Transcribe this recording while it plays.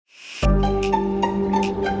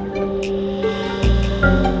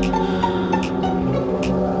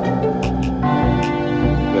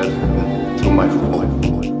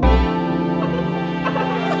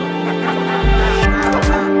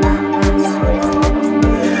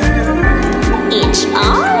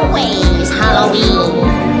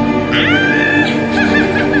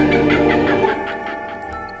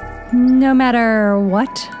matter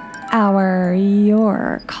what hour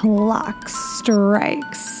your clock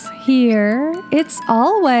strikes, here it's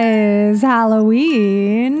always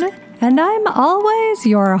Halloween. And I'm always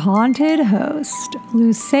your haunted host,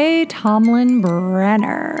 Luce Tomlin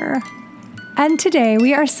Brenner. And today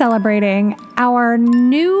we are celebrating our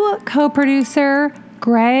new co-producer,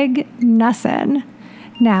 Greg Nussen.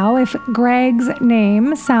 Now, if Greg's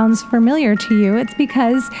name sounds familiar to you, it's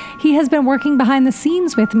because he has been working behind the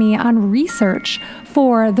scenes with me on research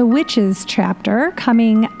for the Witches chapter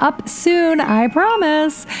coming up soon, I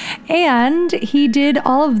promise. And he did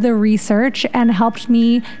all of the research and helped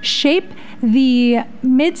me shape the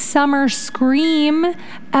Midsummer Scream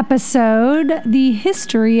episode, The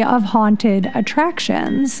History of Haunted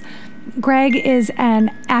Attractions. Greg is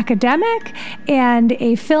an academic and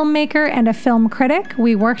a filmmaker and a film critic.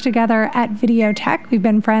 We work together at Videotech. We've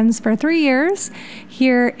been friends for 3 years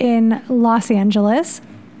here in Los Angeles.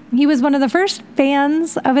 He was one of the first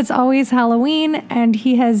fans of It's Always Halloween, and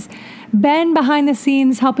he has been behind the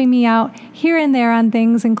scenes helping me out here and there on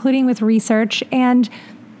things, including with research. And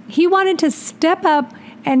he wanted to step up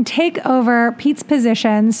and take over Pete's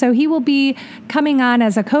position. So he will be coming on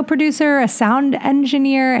as a co-producer, a sound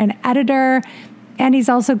engineer, an editor, and he's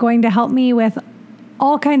also going to help me with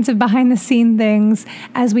all kinds of behind-the-scene things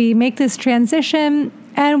as we make this transition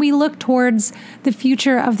and we look towards the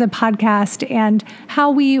future of the podcast and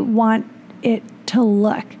how we want it to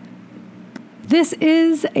look. This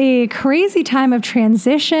is a crazy time of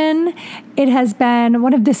transition. It has been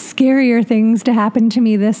one of the scarier things to happen to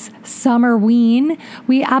me this summerween.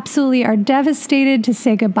 We absolutely are devastated to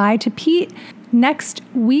say goodbye to Pete. Next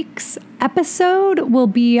week's episode will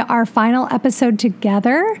be our final episode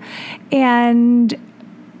together, and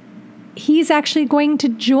he's actually going to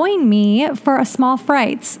join me for a small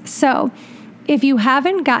frights. So if you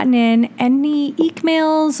haven't gotten in any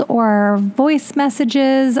emails or voice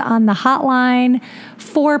messages on the hotline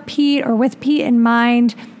for Pete or with Pete in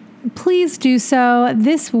mind, please do so.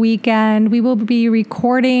 This weekend, we will be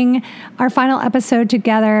recording our final episode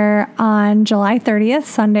together on July 30th,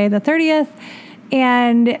 Sunday the 30th.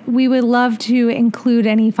 And we would love to include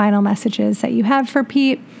any final messages that you have for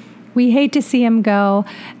Pete. We hate to see him go,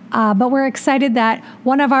 but we're excited that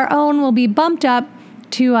one of our own will be bumped up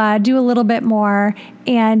to do a little bit more.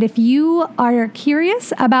 And if you are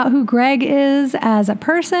curious about who Greg is as a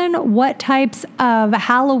person, what types of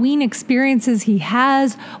Halloween experiences he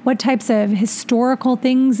has, what types of historical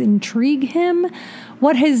things intrigue him,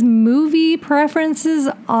 what his movie preferences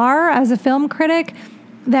are as a film critic,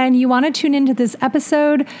 then you want to tune into this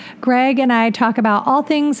episode. Greg and I talk about all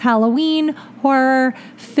things Halloween, horror,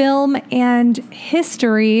 film, and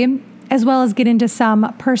history, as well as get into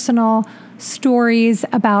some personal stories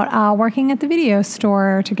about working at the video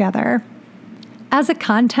store together. As a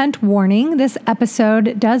content warning, this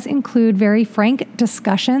episode does include very frank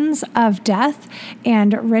discussions of death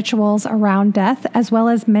and rituals around death, as well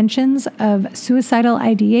as mentions of suicidal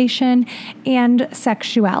ideation and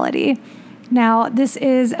sexuality. Now, this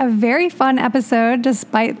is a very fun episode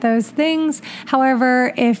despite those things.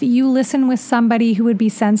 However, if you listen with somebody who would be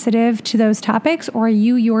sensitive to those topics, or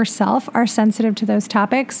you yourself are sensitive to those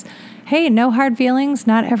topics, hey, no hard feelings.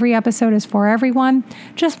 Not every episode is for everyone.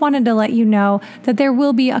 Just wanted to let you know that there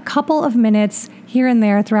will be a couple of minutes here and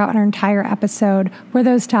there throughout our entire episode where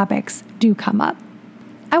those topics do come up.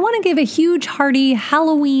 I want to give a huge hearty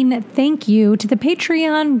Halloween thank you to the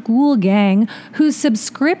Patreon Ghoul Gang, whose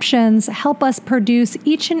subscriptions help us produce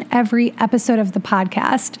each and every episode of the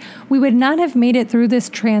podcast. We would not have made it through this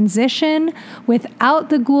transition without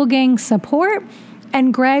the Ghoul Gang support.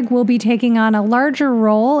 And Greg will be taking on a larger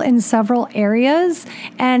role in several areas,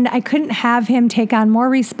 and I couldn't have him take on more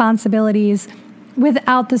responsibilities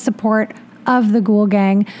without the support of the Ghoul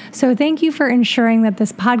Gang. So thank you for ensuring that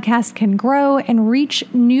this podcast can grow and reach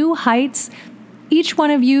new heights. Each one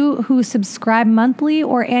of you who subscribe monthly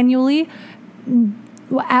or annually,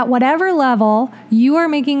 at whatever level, you are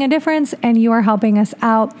making a difference and you are helping us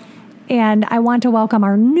out. And I want to welcome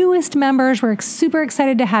our newest members. We're super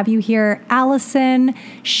excited to have you here. Allison,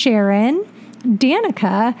 Sharon,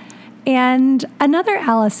 Danica, and another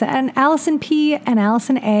Allison, Allison P. and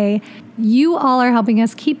Allison A. You all are helping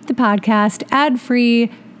us keep the podcast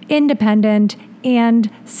ad-free, independent, and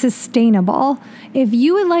sustainable. If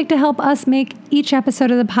you would like to help us make each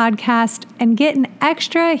episode of the podcast and get an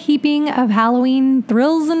extra heaping of Halloween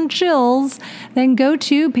thrills and chills, then go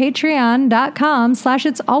to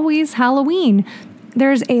patreon.com/itsalwayshalloween.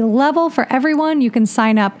 There's a level for everyone. You can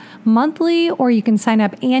sign up monthly or you can sign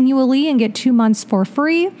up annually and get 2 months for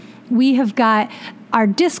free. We have got our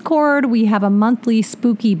Discord. We have a monthly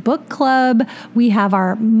spooky book club. We have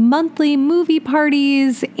our monthly movie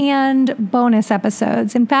parties and bonus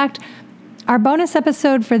episodes. In fact, our bonus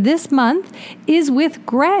episode for this month is with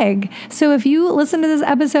Greg. So if you listen to this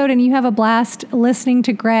episode and you have a blast listening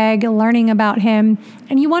to Greg, learning about him,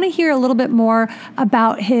 and you want to hear a little bit more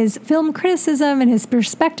about his film criticism and his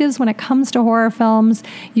perspectives when it comes to horror films,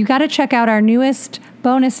 you got to check out our newest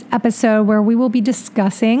bonus episode where we will be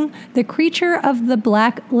discussing The Creature of the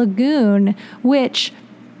Black Lagoon, which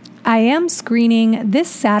I am screening this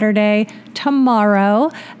Saturday, tomorrow,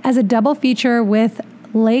 as a double feature with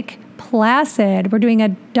Lake Placid. We're doing a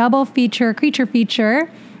double feature, creature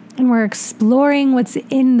feature, and we're exploring what's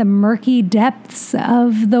in the murky depths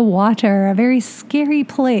of the water, a very scary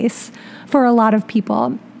place for a lot of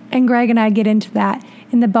people. And Greg and I get into that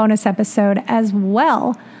in the bonus episode as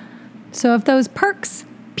well. So if those perks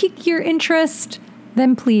pique your interest,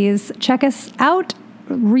 then please check us out.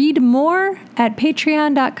 Read more at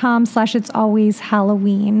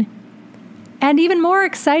patreon.com/it'salwayshalloween. And even more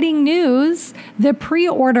exciting news, the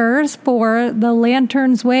pre-orders for The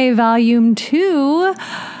Lantern's Way Volume 2,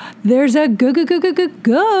 There's a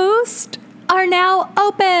Ghost, are now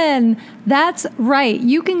open. That's right.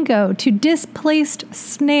 You can go to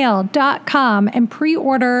displacedsnail.com and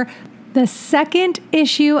pre-order the second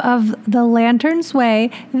issue of The Lantern's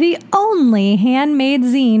Way, the only handmade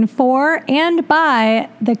zine for and by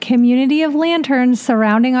the community of lanterns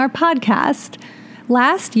surrounding our podcast.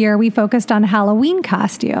 Last year, we focused on Halloween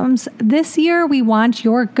costumes. This year, we want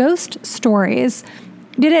your ghost stories.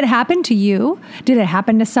 Did it happen to you? Did it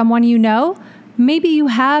happen to someone you know? Maybe you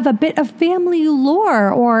have a bit of family lore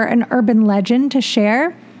or an urban legend to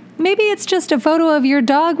share. Maybe it's just a photo of your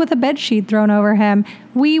dog with a bedsheet thrown over him.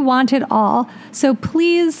 We want it all. So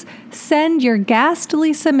please send your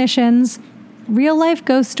ghastly submissions, real-life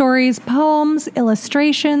ghost stories, poems,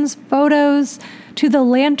 illustrations, photos, to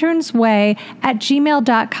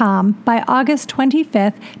thelanternsway@gmail.com by August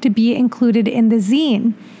 25th to be included in the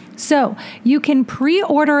zine. So you can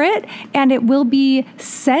pre-order it and it will be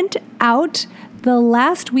sent out the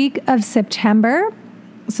last week of September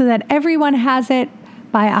so that everyone has it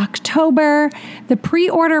by October. The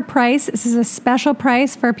pre-order price, this is a special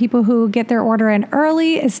price for people who get their order in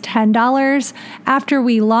early, is $10. After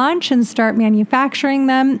we launch and start manufacturing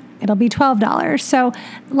them, it'll be $12. So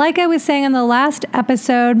like I was saying in the last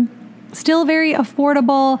episode, still very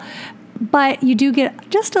affordable, but you do get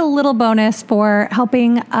just a little bonus for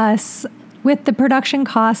helping us with the production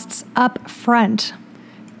costs up front.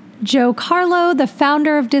 Joe Carlo, the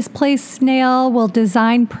founder of Displaced Snail, will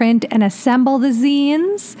design, print, and assemble the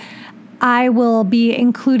zines. I will be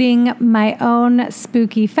including my own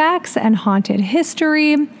spooky facts and haunted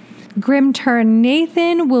history. Grimturn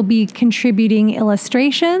Nathan will be contributing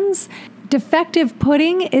illustrations. Defective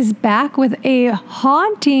Pudding is back with a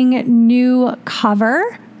haunting new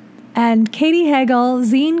cover. And Katie Hagel,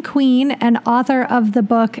 zine queen and author of the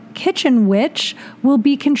book Kitchen Witch, will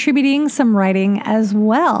be contributing some writing as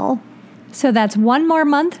well. So that's one more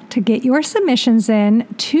month to get your submissions in,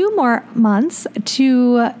 2 more months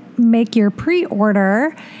to make your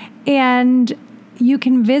pre-order, and you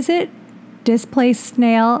can visit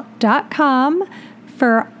displacedsnail.com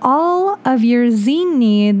for all of your zine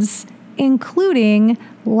needs, including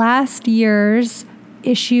last year's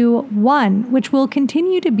issue 1, which will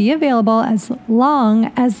continue to be available as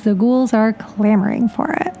long as the ghouls are clamoring for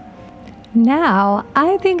it. Now,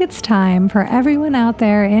 I think it's time for everyone out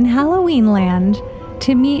there in Halloween land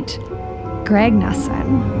to meet Greg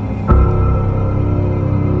Nussen.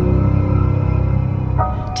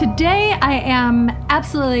 Today, I am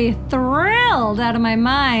absolutely thrilled out of my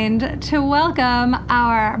mind to welcome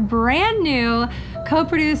our brand new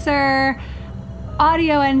co-producer,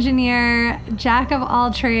 audio engineer, jack of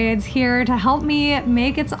all trades, here to help me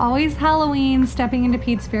make It's Always Halloween, stepping into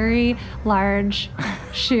Pete's very large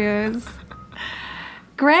shoes.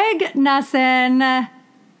 Greg Nussen,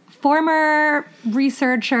 former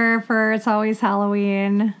researcher for It's Always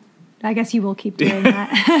Halloween. I guess you will keep doing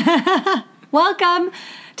that. Welcome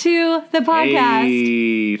to the podcast.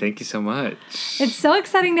 Hey, thank you so much. It's so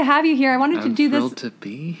exciting to have you here. I wanted to do this. I'm thrilled to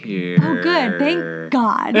be here. Oh, good. Thank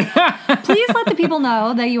God. Please let the people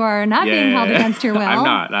know that you are not being held against your will. I'm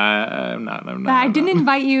not. I'm not. I didn't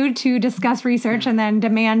invite you to discuss research and then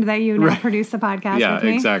demand that you now produce the podcast with me.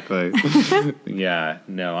 Yeah, exactly.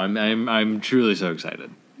 No, I'm truly so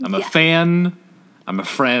excited. I'm a fan. I'm a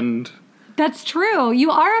friend. That's true.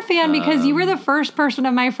 You are a fan because you were the first person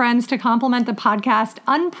of my friends to compliment the podcast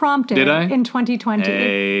unprompted. Did I? In 2020.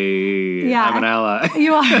 Hey, Yeah. I'm an ally.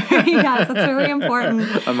 You are. Yes, that's very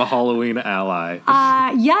important. I'm a Halloween ally.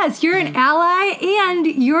 Yes, you're an ally and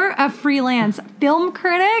you're a freelance film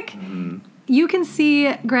critic. Mm-hmm. You can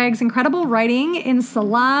see Greg's incredible writing in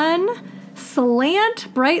Salon,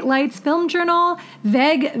 Slant, Bright Lights Film Journal,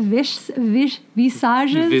 Vague Visages.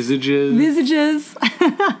 Visages.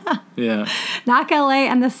 Yeah. Knock LA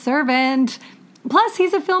and The Servant. Plus,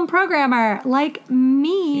 he's a film programmer like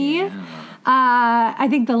me. Yeah. I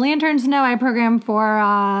think the Lanterns know I program for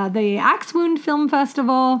the Axe Wound Film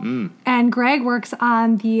Festival, and Greg works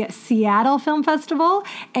on the Seattle Film Festival,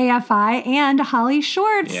 AFI, and Holly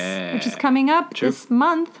Shorts, which is coming up this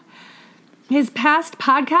month. His past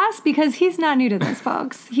podcasts, because he's not new to this,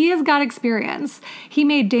 folks. He has got experience. He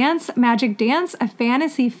made Dance, Magic Dance, a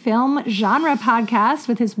fantasy film genre podcast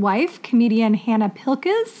with his wife, comedian Hannah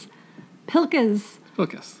Pilkes. Focus.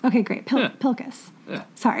 Okay, great. Pilkes. Yeah.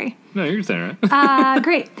 Sorry. No, you're saying right.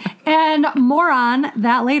 Great. And more on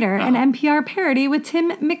that later. An NPR parody with Tim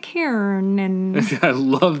McKernan. I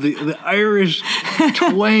love the Irish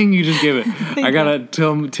twang you just gave it. I gotta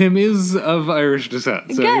tell him Tim is of Irish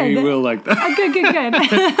descent, so Good. he will like that. Good.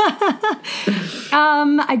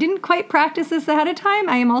 I didn't quite practice this ahead of time.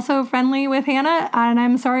 I am also friendly with Hannah, and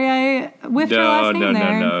I'm sorry I whiffed her last name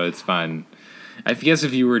there. No, it's fine. I guess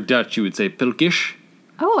if you were Dutch, you would say Pilkish.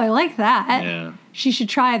 Oh, I like that. Yeah. She should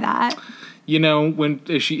try that. You know, when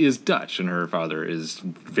she is Dutch and her father is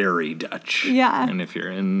very Dutch. Yeah. And if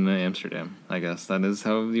you're in Amsterdam, I guess that is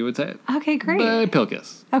how you would say it. Okay, great. But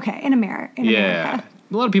Pilkis. Okay, in America. Yeah.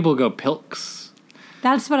 A lot of people go Pilks.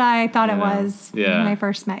 That's what I thought it was when I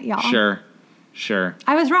first met y'all. Sure.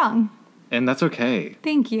 I was wrong. And that's okay.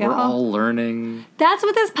 Thank you. We're all learning. That's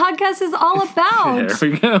what this podcast is all about. There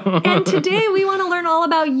we go. And today we want to learn all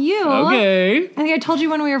about you. Okay. I think I told you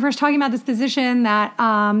when we were first talking about this position that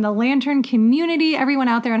the Lantern community, everyone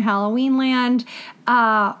out there in Halloween land,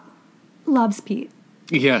 loves Pete.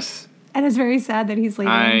 Yes. And it's very sad that he's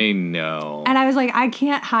leaving. I know. And I was like, I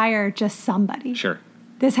can't hire just somebody. Sure.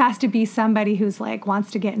 This has to be somebody who's like wants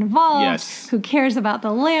to get involved. Yes. Who cares about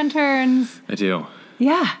the lanterns. I do.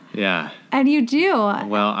 Yeah. Yeah. And you do.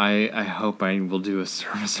 Well, I hope I will do a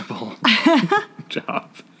serviceable job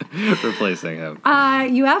replacing him.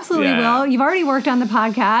 You absolutely will. You've already worked on the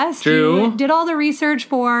podcast. True. You did all the research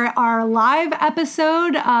for our live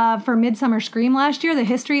episode for Midsummer Scream last year, the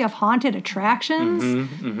history of haunted attractions,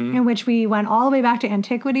 in which we went all the way back to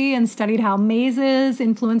antiquity and studied how mazes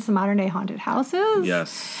influence the modern day haunted houses.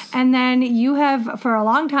 Yes. And then you have, for a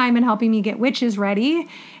long time, been helping me get witches ready.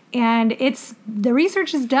 And the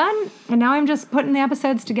research is done, and now I'm just putting the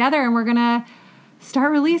episodes together, and we're going to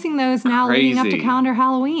start releasing those now leading up to calendar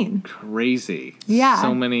Halloween. Crazy. Yeah.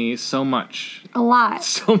 So much. A lot.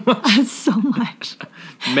 So much. So much.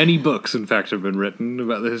 Many books, in fact, have been written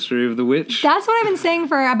about the history of the witch. That's what I've been saying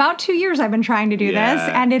for about 2 years. I've been trying to do this.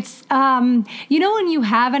 And it's, when you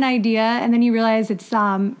have an idea and then you realize it's,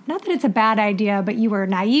 not that it's a bad idea, but you were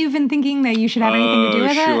naive in thinking that you should have anything to do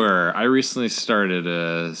with it. Sure. I recently started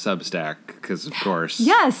a Substack because, of course.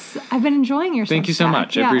 Yes. I've been enjoying your Thank Substack. you so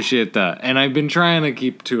much. Yeah. I appreciate that. And I've been trying to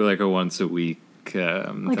keep to like a once a week like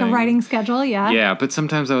thing. a writing schedule, yeah. Yeah, but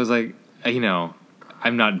sometimes I was like,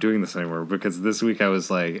 I'm not doing this anymore because this week I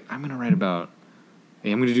was like, I'm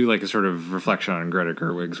going to do like a sort of reflection on Greta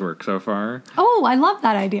Gerwig's work so far. Oh, I love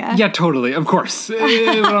that idea. Yeah, totally. Of course. But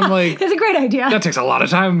I'm like, it's a great idea. That takes a lot of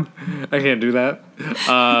time. I can't do that.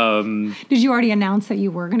 Did you already announce that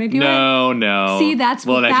you were going to do it? No. See, that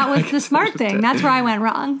was the smart thing. That's where I went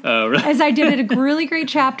wrong. Oh, really? As I did a really great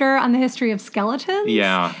chapter on the history of skeletons.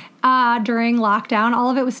 Yeah. During lockdown.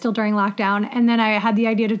 All of it was still during lockdown. And then I had the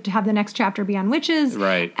idea to have the next chapter be on witches.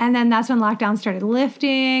 Right. And then that's when lockdown started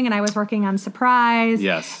lifting and I was working on Surprise.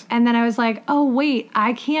 Yes. And then I was like, oh, wait,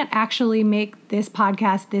 I can't actually make this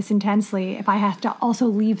podcast this intensely if I have to also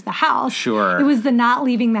leave the house. Sure. It was the not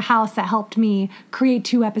leaving the house that helped me create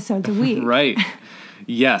 2 episodes a week. Right.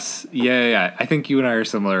 Yes. Yeah. I think you and I are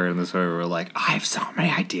similar in this way where we're like, I have so many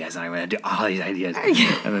ideas and I'm going to do all these ideas.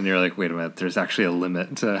 And then you're like, wait a minute, there's actually a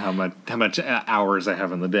limit to how much hours I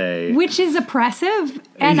have in the day. Which is oppressive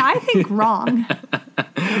and I think wrong.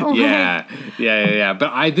 Yeah.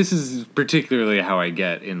 But this is particularly how I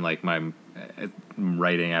get in like my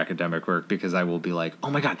writing academic work because I will be like, oh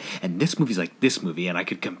my God, and this movie's like this movie, and I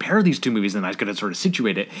could compare these two movies, and I could sort of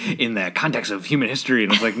situate it in the context of human history.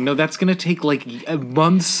 And it's like, no, that's going to take like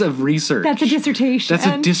months of research. That's a dissertation. That's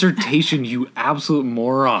a dissertation, you absolute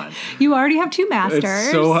moron. You already have 2 masters.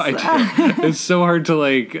 It's so hard to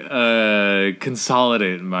like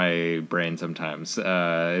consolidate my brain sometimes.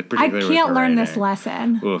 I can't learn this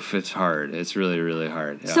lesson. Oof, it's hard. It's really, really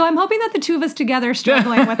hard. Yeah. So I'm hoping that the 2 of us together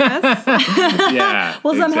struggling with this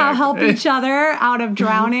will somehow help each other out of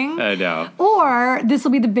drowning. I know. Or this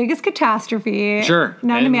will be the biggest catastrophe. Sure.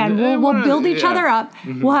 Known to man. We'll build each other up.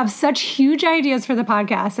 Mm-hmm. We'll have such huge ideas for the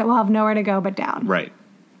podcast that we'll have nowhere to go but down. Right.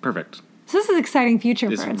 Perfect. So this is an exciting future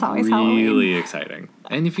for It's Always really Halloween. Really exciting.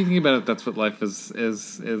 And if you think about it, that's what life is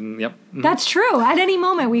yep. That's true. At any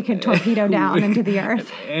moment, we could torpedo down into the earth.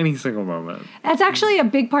 At any single moment. That's actually a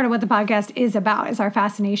big part of what the podcast is about, is our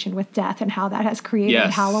fascination with death and how that has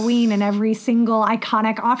created Halloween and every single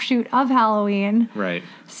iconic offshoot of Halloween. Right.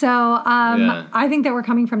 So I think that we're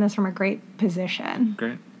coming from this from a great position.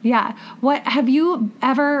 Great. Yeah. Have you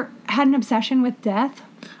ever had an obsession with death?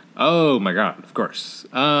 Oh my God, of course.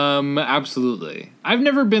 Absolutely. I've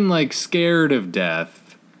never been like scared of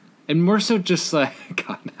death. And more so just like,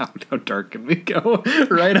 God, how dark can we go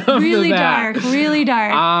right off really the bat? Really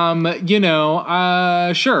dark.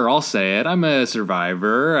 Sure, I'll say it. I'm a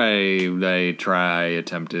survivor. I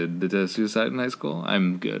attempted the suicide in high school.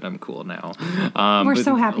 I'm good. I'm cool now. We're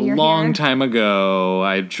so happy you're here. A long time ago,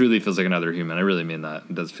 I truly feels like another human. I really mean that.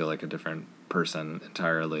 It does feel like a different person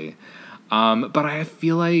entirely. But I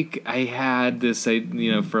feel like I had this,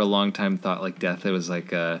 for a long time thought like death, it was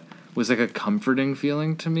like a comforting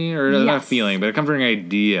feeling to me, or not a feeling, but a comforting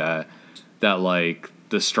idea that like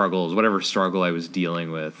the struggles, whatever struggle I was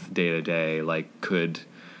dealing with day to day, like could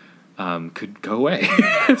go away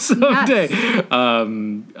someday.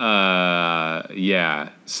 Yes.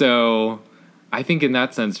 So I think in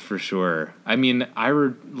that sense, for sure. I mean,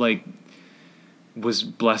 was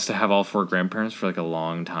blessed to have all 4 grandparents for like a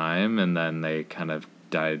long time, and then they kind of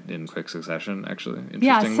died in quick succession, actually.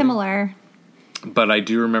 Yeah, similar. But I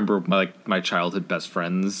do remember my childhood best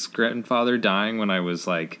friend's grandfather dying when I was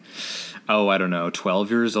like,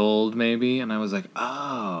 12 years old maybe, and I was like,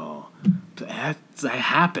 oh, that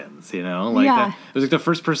happens, Like that, it was like the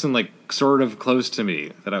first person like sort of close to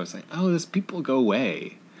me that I was like, oh, this people go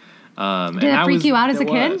away. Did it freak you out as a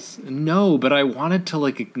kid? No, but I wanted to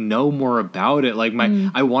like know more about it. Like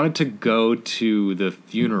I wanted to go to the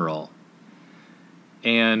funeral,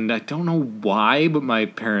 and I don't know why, but my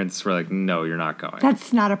parents were like, "No, you're not going.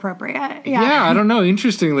 That's not appropriate." Yeah, I don't know.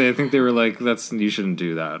 Interestingly, I think they were like, you shouldn't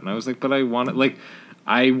do that." And I was like, "But I want it." Like,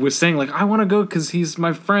 I was saying like, I want to go because he's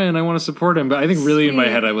my friend. I want to support him. But I think really in my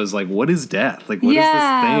head, I was like, "What is death? Like, what is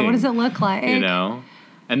this thing? What does it look like?"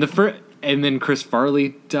 And then Chris Farley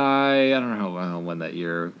died. I don't know what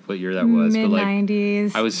year that was.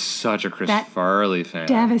 Mid-90s. But I was such a Chris Farley fan.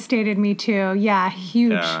 Devastated me too. Yeah,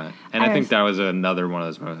 huge. Yeah. And I think that was another one of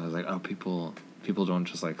those moments. I was like, oh, people don't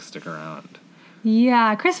just like stick around.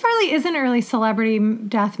 Yeah, Chris Farley is an early celebrity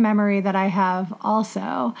death memory that I have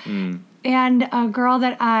also. And a girl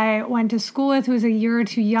that I went to school with who was a year or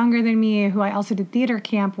 2 younger than me, who I also did theater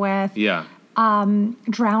camp with. Yeah.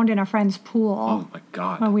 Drowned in a friend's pool. Oh my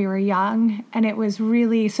God. When we were young. And it was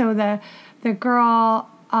really, so the girl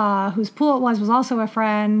whose pool it was also a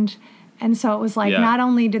friend. And so it was like, not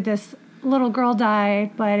only did this little girl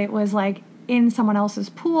die, but it was like in someone else's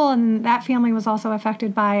pool, and that family was also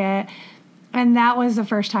affected by it. And that was the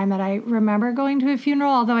first time that I remember going to a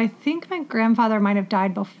funeral, although I think my grandfather might have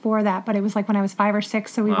died before that, but it was like when I was 5 or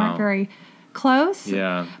 6, so we weren't very close.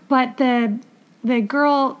 Yeah. But the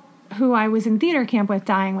girl who I was in theater camp with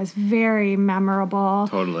dying was very memorable.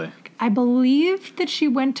 Totally. I believe that she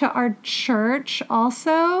went to our church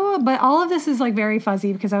also, but all of this is like very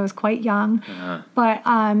fuzzy because I was quite young. Uh-huh. But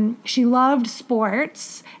she loved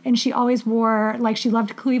sports, and she always wore, like, she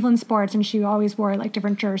loved Cleveland sports, and she always wore like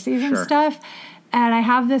different jerseys and stuff. And I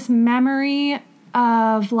have this memory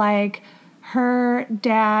of like her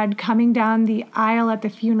dad coming down the aisle at the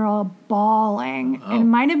funeral bawling. Oh. And it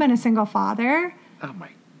might have been a single father. Oh my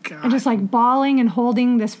God. And just like bawling and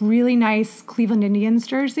holding this really nice Cleveland Indians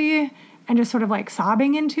jersey and just sort of like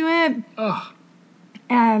sobbing into it. Ugh.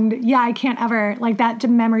 And yeah, I can't ever, like, that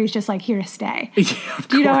memory is just like here to stay. Yeah, of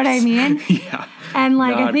Do you know what I mean? Yeah. And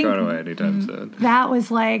like, Not I think going away anytime soon. That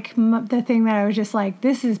was like the thing that I was just like,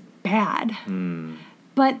 this is bad.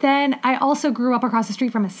 But then I also grew up across the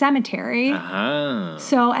street from a cemetery. Uh-huh.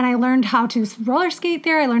 So, and I learned how to roller skate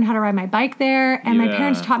there. I learned how to ride my bike there. And my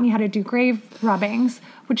parents taught me how to do grave rubbings,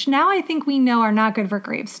 which now I think we know are not good for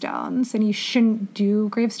gravestones. And you shouldn't do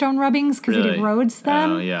gravestone rubbings because it erodes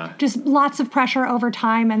them. Oh, yeah. Just lots of pressure over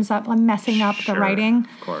time ends up messing up the writing.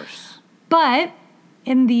 Of course. But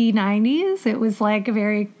in the 90s, it was like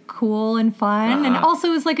very cool and fun. And also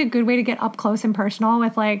it was like a good way to get up close and personal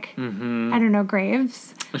with like, I don't know,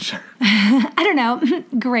 graves. Sure. I don't know,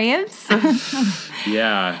 graves.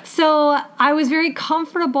 Yeah. So I was very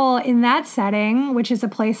comfortable in that setting, which is a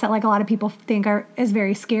place that like a lot of people think is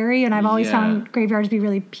very scary. And I've always found graveyards to be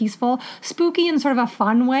really peaceful, spooky in sort of a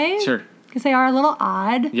fun way. Sure. Because they are a little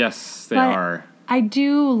odd. Yes, they are. I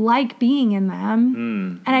do like being in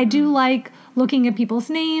them. And I do like looking at people's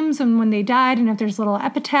names and when they died and if there's little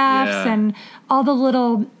epitaphs and all the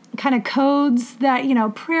little kind of codes that, you know,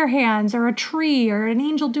 prayer hands or a tree or an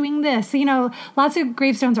angel doing this. You know, lots of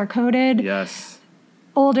gravestones are coded. Yes.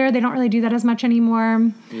 Older, they don't really do that as much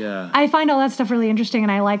anymore. Yeah. I find all that stuff really interesting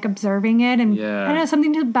and I like observing it. And I know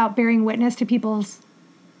something about bearing witness to people's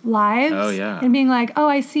lives. Oh, yeah. And being like, oh,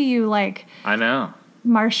 I see you, like... I know.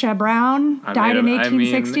 Marcia Brown died in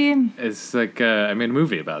 1860. It's like, I made a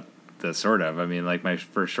movie about this, sort of. I mean, like, my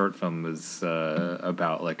first short film was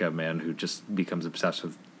about, like, a man who just becomes obsessed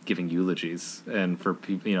with giving eulogies and for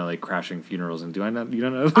people, you know, like, crashing funerals. And you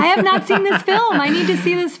don't know? I have not seen this film. I need to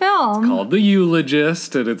see this film. It's called The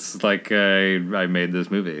Eulogist, and it's like, I made this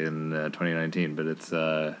movie in 2019, but it's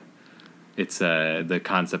the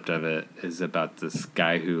concept of it is about this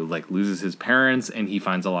guy who like loses his parents and he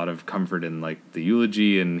finds a lot of comfort in like the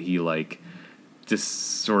eulogy, and he like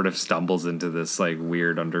just sort of stumbles into this like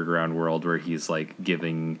weird underground world where he's like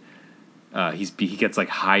giving he gets like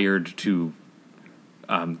hired to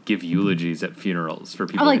give eulogies at funerals for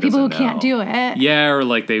people. Oh, like people who can't do it. Yeah, or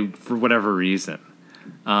like they for whatever reason.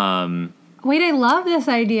 Wait, I love this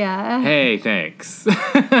idea. Hey, thanks.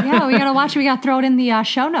 Yeah, we gotta watch it. We gotta throw it in the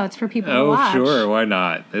show notes for people to watch. Oh, sure, why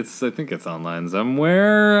not? I think it's online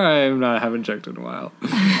somewhere. Haven't checked in a while.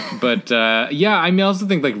 But yeah, I mean, I also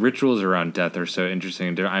think like rituals around death are so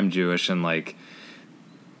interesting. I'm Jewish, and like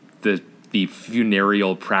the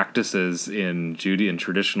funereal practices in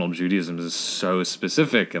traditional Judaism is so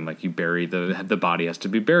specific, and like you bury the body has to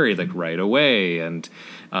be buried like right away, and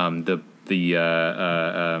the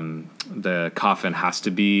coffin has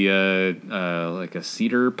to be like a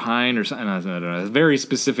cedar pine or something. I don't know, a very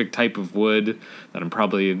specific type of wood that I'm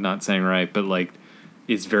probably not saying right, but like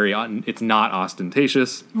it's not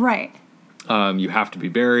ostentatious. Right. You have to be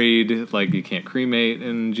buried, like you can't cremate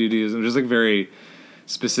in Judaism. There's like very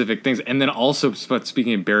specific things. And then also,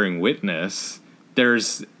 speaking of bearing witness,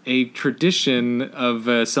 there's a tradition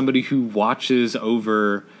of somebody who watches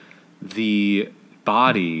over the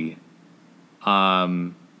body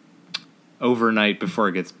overnight before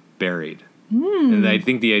it gets buried. And I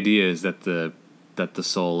think the idea is that the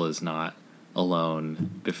soul is not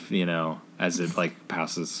alone, as it like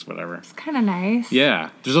passes whatever. It's kind of nice. Yeah.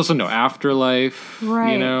 There's also no afterlife,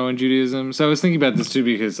 in Judaism. So I was thinking about this too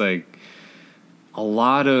because like a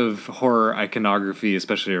lot of horror iconography,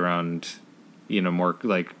 especially around more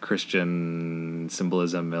like Christian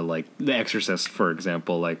symbolism, like The Exorcist, for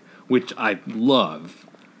example, like which I love.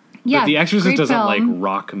 Yeah, but The Exorcist doesn't film. like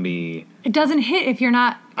rock me. It doesn't hit if you're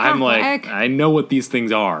not Catholic. I'm like, I know what these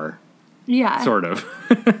things are. Yeah. Sort of.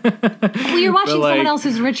 Well, you're watching someone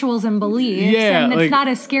else's rituals and beliefs, and it's not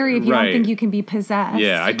as scary if you don't think you can be possessed.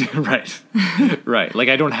 Yeah, I do. Right. Right. Like,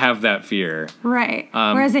 I don't have that fear. Right.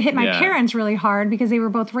 Whereas it hit my parents really hard because they were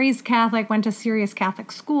both raised Catholic, went to serious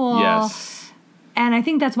Catholic school. Yes. And I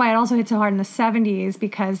think that's why it also hit so hard in the 70s,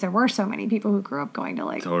 because there were so many people who grew up going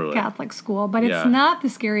to Catholic school. But it's not the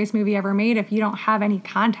scariest movie ever made if you don't have any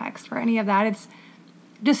context for any of that. It's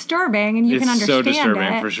disturbing, and you can understand it. It's so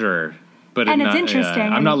disturbing, for sure. But it's interesting.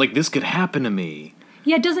 Yeah, I'm not like, this could happen to me.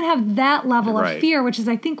 Yeah, it doesn't have that level of fear, which is,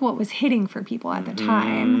 I think, what was hitting for people at the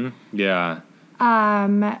time. Yeah.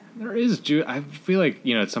 There is I feel like,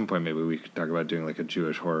 at some point maybe we could talk about doing like a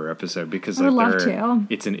Jewish horror episode, because I would love to.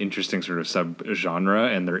 It's an interesting sort of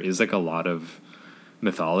subgenre, and there is like a lot of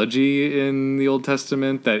mythology in the Old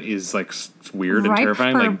Testament that is like weird and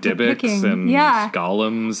terrifying, like Dybbuk's and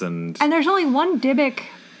golems and there's only one Dybbuk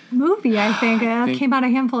movie, I think. It came out a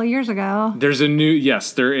handful of years ago. There's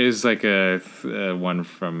there is like a one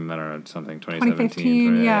from, I don't know, something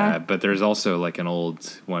 2017. Yeah. But there's also like an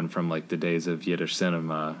old one from like the days of Yiddish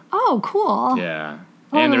cinema. Oh, cool. Yeah.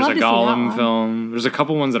 And there's a Gollum film. There's a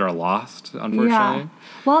couple ones that are lost, unfortunately. Yeah.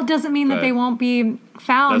 Well, it doesn't mean that they won't be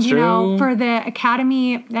found. That's true. For the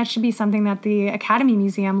Academy, that should be something that the Academy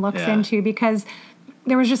Museum looks into, because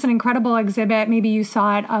there was just an incredible exhibit. Maybe you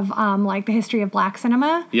saw it of like the history of Black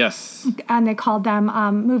cinema. Yes. And they called them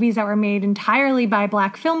movies that were made entirely by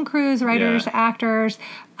Black film crews, writers, actors.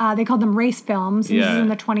 They called them race films. This is in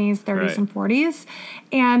the 20s, 30s, and 40s.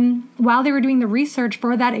 And while they were doing the research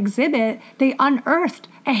for that exhibit, they unearthed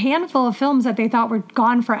a handful of films that they thought were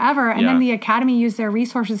gone forever. And then the Academy used their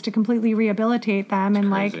resources to completely rehabilitate them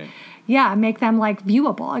and crazy. make them like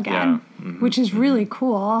viewable again, which is really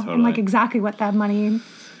cool. Totally. And like exactly what that money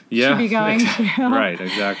should be going to. Right,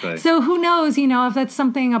 exactly. So who knows, if that's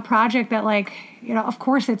something, a project that like, of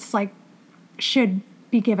course it's like should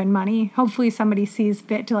be given money. Hopefully somebody sees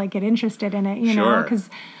fit to like get interested in it, know, because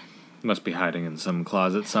must be hiding in some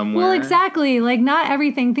closet somewhere. Well, exactly. Like not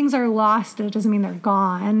everything, things are lost. It doesn't mean they're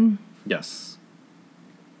gone. Yes.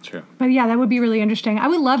 True. But yeah, that would be really interesting. I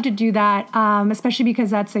would love to do that, especially because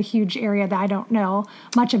that's a huge area that I don't know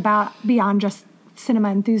much about beyond just cinema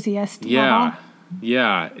enthusiast level.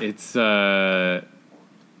 Yeah. It's, yeah.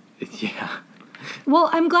 Well,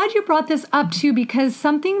 I'm glad you brought this up, too, because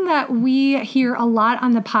something that we hear a lot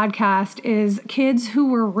on the podcast is kids who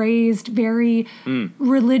were raised very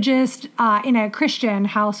religious in a Christian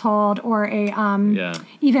household or a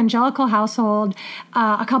evangelical household.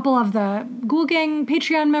 A couple of the Ghoul Gang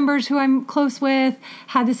Patreon members who I'm close with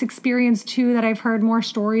had this experience, too, that I've heard more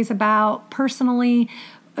stories about personally.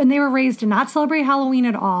 And they were raised to not celebrate Halloween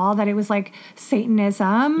at all, that it was like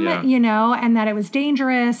Satanism, and that it was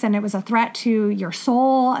dangerous and it was a threat to your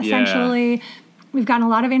soul, essentially. Yeah. We've gotten a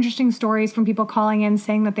lot of interesting stories from people calling in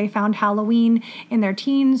saying that they found Halloween in their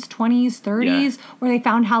teens, 20s, 30s, or they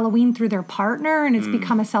found Halloween through their partner, and it's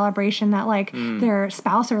become a celebration that like their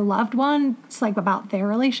spouse or loved one, it's like about their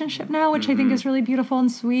relationship now, which I think is really beautiful and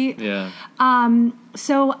sweet. Yeah.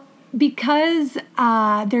 So because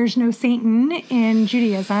there's no Satan in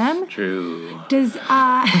Judaism. True. Does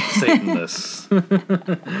Satanless.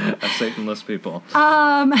 A Satanless people.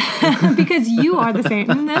 Because you are the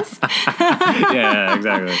Satanist. Yeah,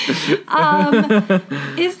 exactly.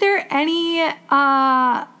 Is there any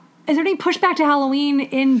pushback to Halloween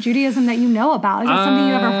in Judaism that you know about? Is that something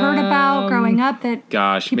you ever heard about growing up that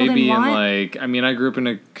people maybe didn't want? I grew up in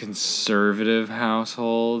a conservative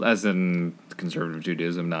household, as in conservative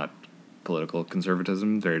Judaism, not political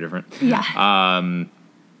conservatism, very different. Yeah.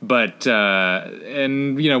 But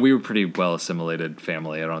we were pretty well assimilated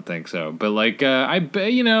family. I don't think so, but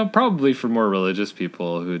probably for more religious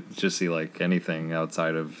people who just see like anything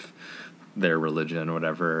outside of their religion, or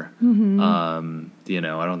whatever. I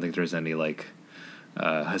don't think there's any like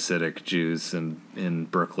Hasidic Jews in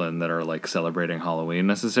Brooklyn that are like celebrating Halloween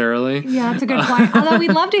necessarily. Yeah, that's a good point. Although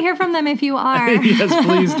we'd love to hear from them if you are. Yes,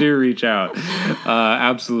 please do reach out.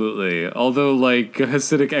 Absolutely. Although like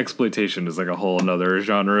Hasidic exploitation is like a whole another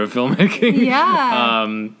genre of filmmaking. Yeah.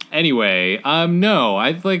 Anyway, no,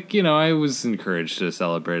 I was encouraged to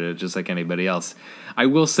celebrate it just like anybody else. I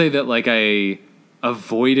will say that like I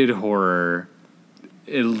avoided horror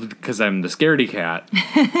because I'm the scaredy cat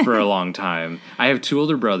for a long time. I have two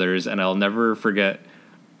older brothers, and I'll never forget.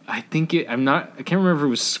 I can't remember if it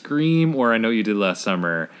was Scream or I Know You Did Last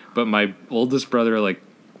Summer, but my oldest brother, like,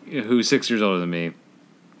 who's 6 years older than me,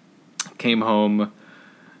 came home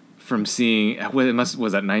from seeing,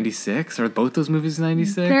 was that 96? Or both those movies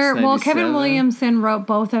 96? Well, Kevin Williamson wrote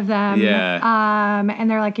both of them. Yeah. And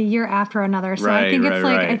they're like a year after another. So Right, I think it's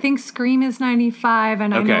right. I think Scream is 95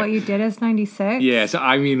 and I Okay. Know What You Did is 96. Yeah, so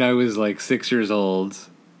I was like 6 years old,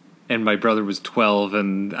 and my brother was 12,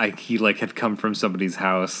 and he like had come from somebody's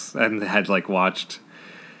house and had like watched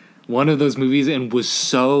one of those movies and was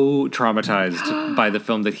so traumatized by the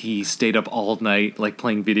film that he stayed up all night like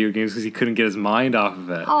playing video games because he couldn't get his mind off of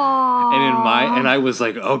it. Aww. And I was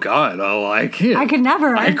like, oh God, I can't. I could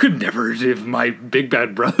never. I could never if my big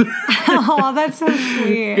bad brother. Oh, that's so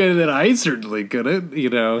sweet. That I certainly couldn't,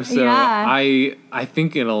 So Yeah. I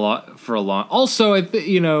think also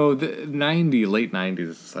the late 90s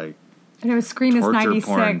is like. I know Scream is Torture 96.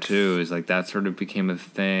 porn too is like that sort of became a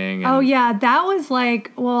thing. Oh yeah, that was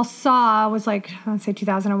like, Saw was like, let's say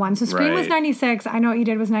 2001. So Scream was 96. I Know What You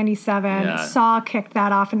Did was 97. Yeah. Saw kicked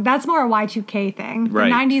that off, and that's more a Y2K thing. Right.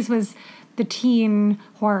 The 90s was the teen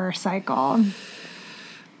horror cycle.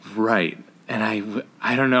 Right. And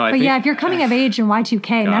I don't know. But yeah, if you're coming of age in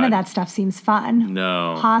Y2K, none of that stuff seems fun.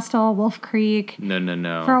 No. Hostel, Wolf Creek.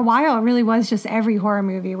 No. For a while, it really was just every horror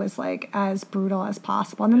movie was like as brutal as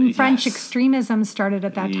possible. And then French extremism started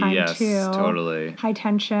at that time too. Yes, totally. High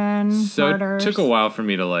tension, So murders. it took a while for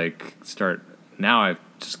me to like start. Now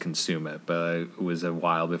just consume it. But it was a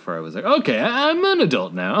while before I was like, okay, I'm an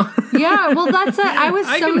adult now. Yeah, well, I was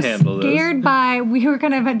I so can handle scared this. by, we were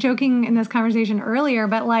kind of joking in this conversation earlier,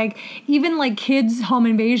 but like even like kids' home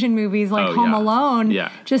invasion movies like Home Alone,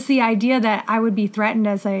 just the idea that I would be threatened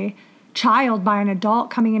as a child by an adult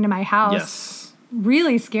coming into my house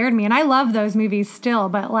really scared me. And I love those movies still,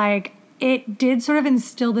 but like it did sort of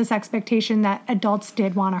instill this expectation that adults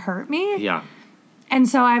did want to hurt me. Yeah. And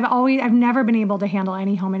so I've never been able to handle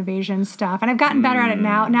any home invasion stuff. And I've gotten better at it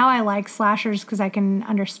now. Now I like slashers because I can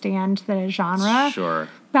understand the genre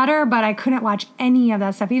better, but I couldn't watch any of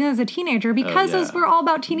that stuff, even as a teenager, because those were all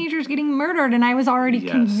about teenagers getting murdered, and I was already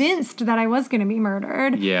convinced that I was going to be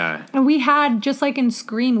murdered. Yeah. And we had, just like in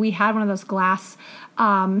Scream, we had one of those glass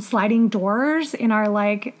sliding doors in our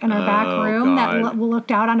back room that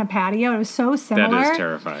looked out on a patio. It was so similar. That is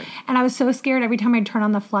terrifying. And I was so scared every time I'd turn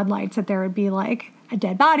on the floodlights that there would be like a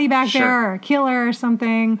dead body back there or a killer or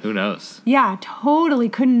something. Who knows? Yeah, totally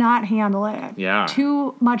could not handle it. Yeah.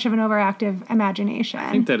 Too much of an overactive imagination. I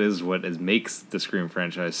think that is what makes the Scream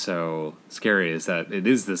franchise so scary, is that it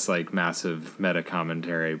is this like massive meta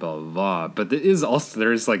commentary, blah, blah, blah. But there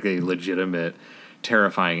is like a legitimate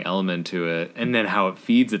terrifying element to it. And then how it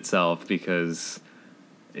feeds itself, because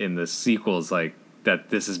in the sequels, like that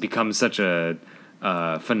this has become such a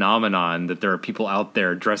phenomenon that there are people out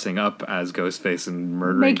there dressing up as Ghostface and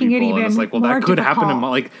murdering people, and it's like, well, that could happen in my,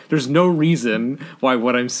 like, there's no reason why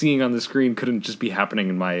what I'm seeing on the screen couldn't just be happening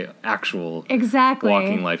in my actual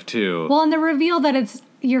walking life too. Well, and the reveal that it's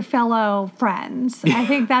your fellow friends, I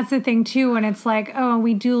think that's the thing too. And it's like, oh,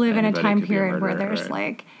 we do live in a time period where there's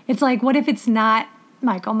like, it's like, what if it's not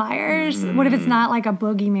Michael Myers? What if it's not like a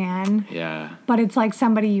boogeyman? Yeah. But it's like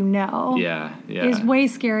somebody you know. Yeah, yeah. Is way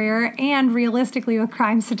scarier and realistically with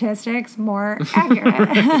crime statistics more accurate.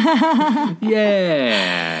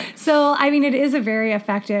 Yeah. So, I mean, it is a very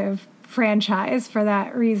effective franchise for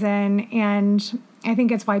that reason, and I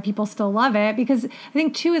think it's why people still love it, because I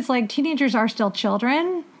think too it's like teenagers are still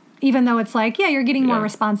children. Even though it's like, yeah, you're getting more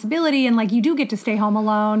responsibility, and like you do get to stay home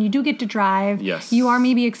alone, you do get to drive. Yes. You are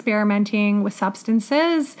maybe experimenting with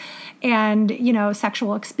substances and, you know,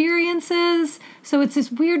 sexual experiences. So it's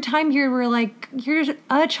this weird time here where like you're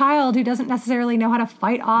a child who doesn't necessarily know how to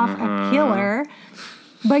fight off a killer,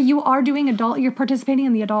 but you are you're participating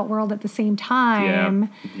in the adult world at the same time.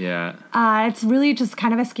 Yeah. It's really just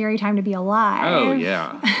kind of a scary time to be alive. Oh,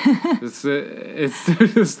 yeah. it's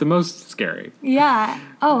the most scary. Yeah.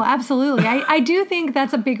 Oh, absolutely. I do think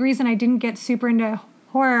that's a big reason I didn't get super into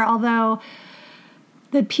horror, although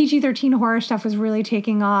the PG-13 horror stuff was really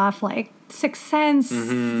taking off, like Sixth Sense,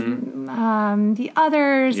 the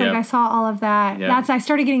others, like I saw all of that. Yep. I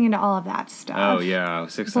started getting into all of that stuff. Oh, yeah.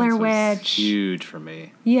 Sixth Blair Sense was Witch. huge for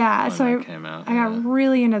me. Yeah, when so that came out. I got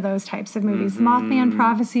really into those types of movies. Mothman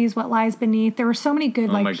Prophecies, What Lies Beneath. There were so many good,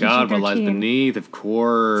 like, PG-13. Oh my God, What Lies Beneath, of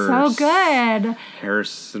course. So good.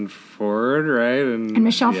 Harrison Ford, right? And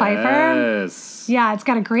Michelle Pfeiffer. Yes. Yeah, it's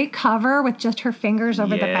got a great cover with just her fingers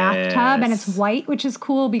over the bathtub, and it's white, which is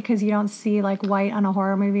cool because you don't see, like, white on a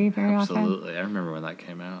horror movie very often. Absolutely. I remember when that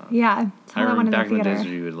came out. Yeah. I remember back in the days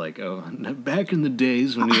when you would like, back in the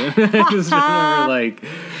days when you, I just remember like,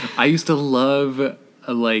 I used to love,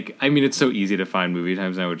 like, I mean, it's so easy to find movie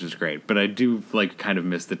times now, which is great, but I do like kind of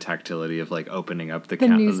miss the tactility of like opening up the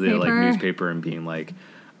newspaper and being like,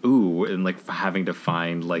 ooh, and like having to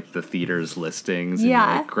find like the theater's listings. And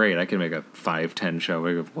like, great, I can make a 5-10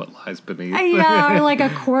 showing of What Lies Beneath. Yeah, or like a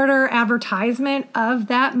quarter advertisement of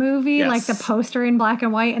that movie, like the poster in black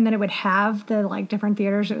and white, and then it would have the like different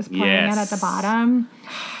theaters it was playing at the bottom.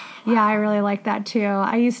 Yeah, I really like that too.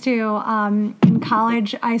 I used to, in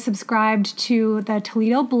college, I subscribed to the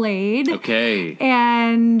Toledo Blade. Okay.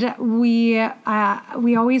 And we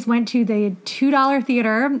always went to the $2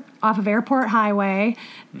 theater off of Airport Highway.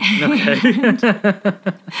 Okay.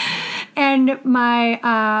 And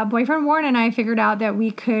my boyfriend Warren and I figured out that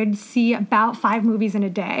we could see about 5 movies in a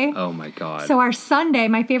day. Oh, my God. So our Sunday,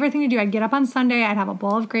 my favorite thing to do, I'd get up on Sunday, I'd have a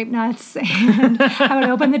bowl of grape nuts, and I would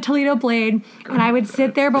open the Toledo Blade, and I would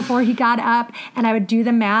sit there before he got up, and I would do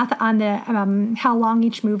the math on the how long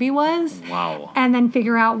each movie was. Wow. And then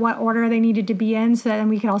figure out what order they needed to be in so that then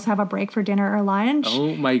we could also have a break for dinner or lunch.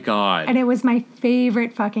 Oh, my God. And it was my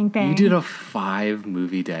favorite fucking thing. You did a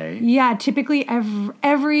 5-movie day? Yeah, typically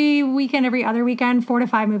every weekend, every other weekend, 4 to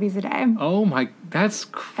 5 movies a day. Oh my, that's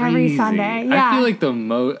crazy. Every Sunday, yeah. I feel like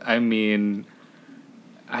I mean,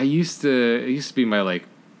 it used to be my, like,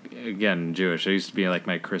 again, Jewish, it used to be like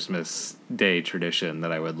my Christmas Day tradition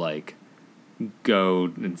that I would like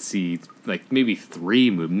go and see like maybe three,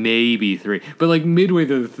 but like midway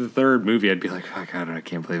through the third movie, I'd be like, oh God, I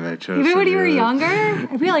can't believe I chose. Even when you were younger,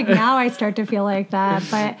 I feel like now I start to feel like that,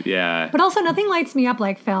 but yeah. But also, nothing lights me up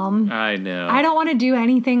like film. I know. I don't want to do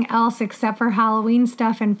anything else except for Halloween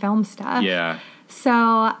stuff and film stuff. Yeah. So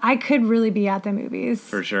I could really be at the movies.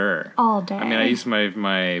 For sure. All day. I mean, I used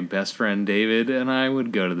my best friend David and I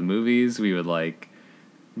would go to the movies. We would like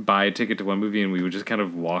buy a ticket to one movie and we would just kind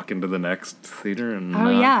of walk into the next theater and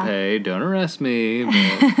not pay. Don't arrest me. But,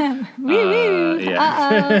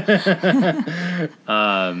 yeah.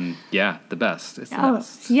 Yeah, the best. It's the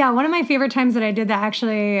best. Yeah, one of my favorite times that I did that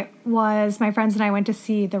actually was my friends and I went to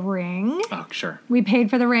see The Ring. Oh, sure. We paid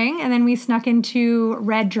for The Ring and then we snuck into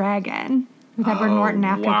Red Dragon with Edward Norton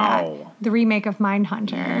after that. The remake of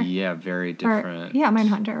Mindhunter. Yeah, very different.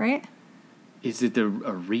 Mindhunter, right? Is it a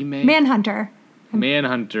remake? Manhunter.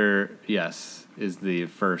 Manhunter, yes, is the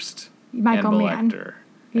first Michael Hannibal Mann. Lecter.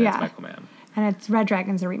 Yeah. It's Michael Mann. And it's Red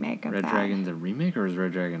Dragon's a remake of Red that. Dragon's a remake, or is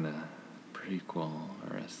Red Dragon a prequel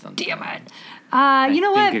or something? Damn it. You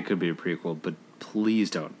know what? I what? think it could be a prequel, but please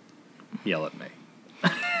don't yell at me.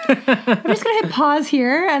 I'm just going to hit pause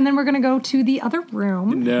here, and then we're going to go to the other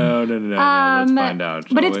room. No. Let's find out.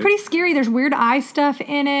 But it's pretty scary. There's weird eye stuff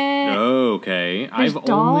in it. Okay. There's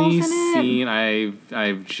dolls in it.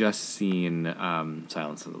 I've just seen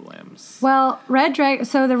Silence of the Lambs. Well,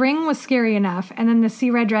 so The Ring was scary enough, and then to see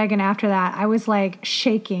Red Dragon after that, I was like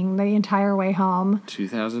shaking the entire way home.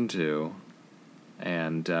 2002.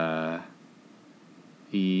 And I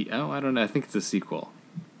don't know. I think it's a sequel.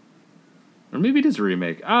 Or maybe it is a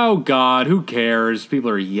remake. Oh, God, who cares? People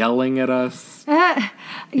are yelling at us.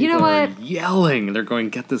 You know what? People are yelling. They're going,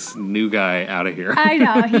 get this new guy out of here. I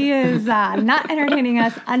know. He is not entertaining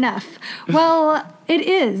us enough. Well, it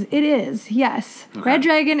is. Yes. Okay. Red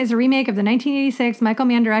Dragon is a remake of the 1986 Michael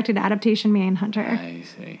Mann directed adaptation Manhunter. I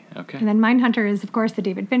see. Okay. And then Mindhunter is, of course, the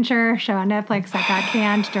David Fincher show on Netflix that got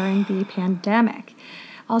canned during the pandemic.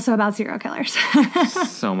 Also about serial killers.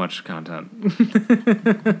 So much content. So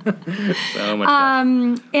much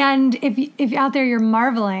stuff. And if out there you're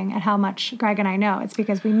marveling at how much Greg and I know, it's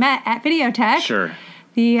because we met at Videotech. Sure.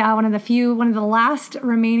 The one of the last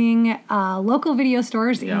remaining local video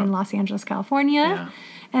stores in Los Angeles, California. Yeah.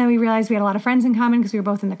 And we realized we had a lot of friends in common because we were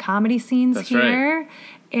both in the comedy scenes here. Right.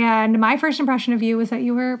 And my first impression of you was that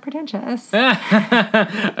you were pretentious.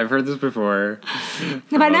 I've heard this before.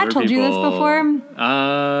 Have I not told you this before?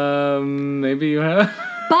 Maybe you have.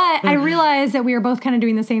 But I realized that we were both kind of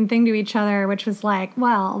doing the same thing to each other, which was like,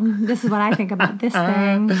 well, this is what I think about this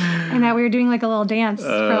thing. And that we were doing like a little dance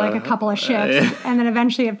for like a couple of shifts. And then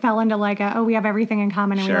eventually it fell into like we have everything in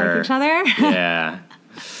common and we like each other. Yeah.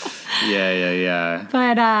 Yeah.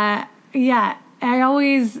 But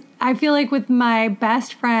I feel like with my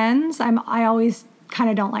best friends, I always kind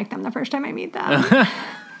of don't like them the first time I meet them.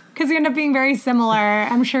 Because we end up being very similar.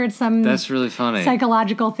 I'm sure it's that's really funny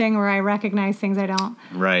psychological thing where I recognize things I don't.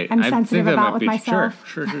 Right. I'm sensitive about with myself.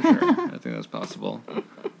 Sure. I think that's possible.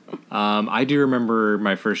 I do remember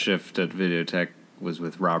my first shift at Videotech was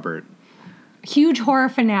with Robert. Huge horror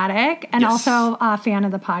fanatic and also a fan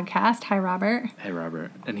of the podcast. Hi, Robert. Hey,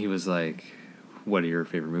 Robert. And he was like, what are your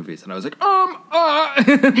favorite movies? And I was like,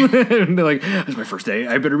 and they're like, that's my first day.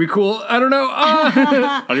 I better be cool. I don't know.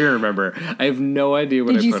 I don't even remember. I have no idea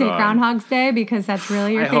what I put on. Did you say Groundhog's Day because that's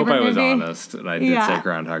really your favorite movie? I hope I was honest and I did say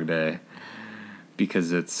Groundhog Day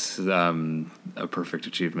because it's a perfect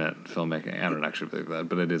achievement filmmaking. I don't actually believe that,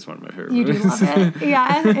 but it is one of my favorite movies. You do love it.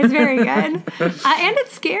 Yeah, it's very good. And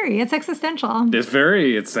it's scary. It's existential.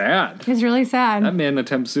 It's sad. It's really sad. That man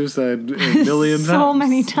attempts suicide a million times. So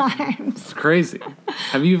many times. It's crazy.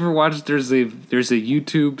 Have you ever watched, there's a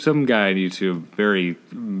YouTube, some guy on YouTube very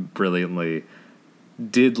brilliantly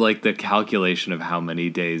did like the calculation of how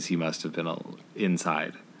many days he must have been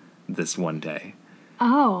inside this one day.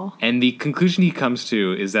 Oh. And the conclusion he comes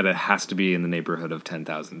to is that it has to be in the neighborhood of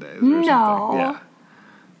 10,000 days or something. Yeah.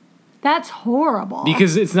 That's horrible.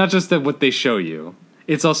 Because it's not just that what they show you.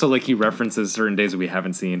 It's also like he references certain days that we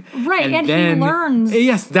haven't seen. Right, and then, he learns.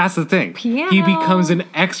 Yes, that's the thing. Piano. He becomes an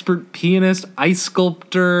expert pianist, ice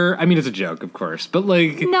sculptor. I mean, it's a joke, of course. But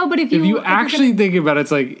like, no, but if you actually think about it,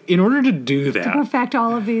 it's like, in order to do that. To perfect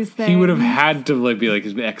all of these things. He would have had to like be like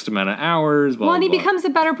his X amount of hours. Blah, and he blah. becomes a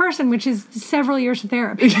better person, which is several years of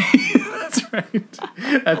therapy. That's right.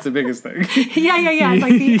 That's the biggest thing. Yeah. It's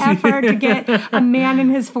like the effort to get a man in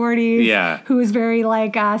his 40s who is very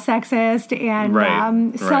like sexist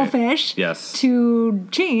and selfish to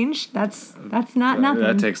change. That's not nothing.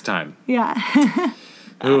 That takes time. Yeah.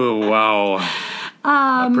 Oh, wow.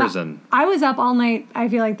 A prison. I was up all night, I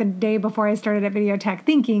feel like the day before I started at Videotech,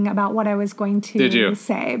 thinking about what I was going to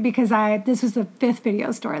say, because this was the 5th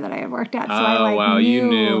video store that I had worked at. So I you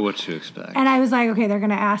knew what to expect. And I was like, okay, they're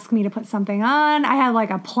going to ask me to put something on. I had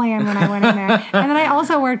like a plan when I went in there. And then I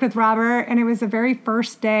also worked with Robert, and it was the very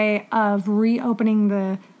first day of reopening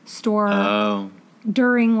the store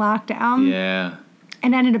during lockdown. Yeah.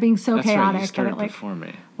 And ended up being so That's chaotic right, you started that it before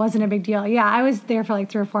me. wasn't a big deal. Yeah, I was there for like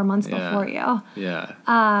 3 or 4 months before you. Yeah.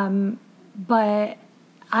 But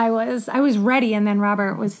I was ready, and then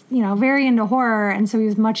Robert was, very into horror, and so he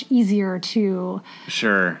was much easier to...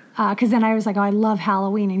 Sure. Because then I was like, oh, I love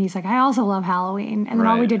Halloween, and he's like, I also love Halloween. And then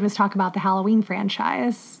all we did was talk about the Halloween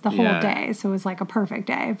franchise the whole day, so it was like a perfect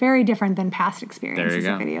day. Very different than past experiences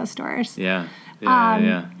at video stores. Yeah.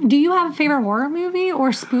 Do you have a favorite horror movie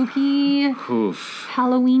or spooky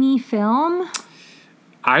Halloween-y film?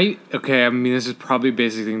 This is probably a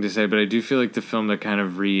basic thing to say, but I do feel like the film that kind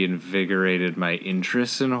of reinvigorated my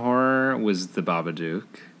interest in horror was The Babadook.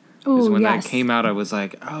 Because when that came out, I was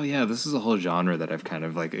like, oh yeah, this is a whole genre that I've kind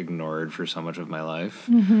of like ignored for so much of my life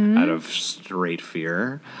out of straight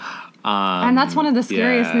fear. And that's one of the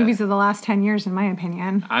scariest movies of the last 10 years, in my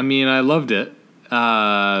opinion. I mean, I loved it.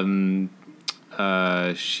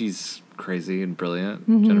 She's crazy and brilliant.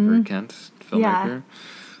 Jennifer Kent, filmmaker.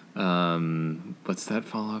 What's that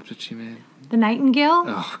follow-up that she made? The Nightingale?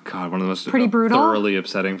 Oh, God, one of the most pretty brutal, thoroughly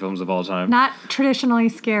upsetting films of all time. Not traditionally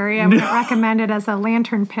scary. I wouldn't recommend it as a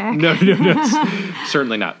lantern pick. No,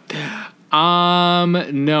 certainly not. I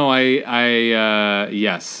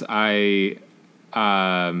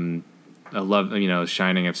love,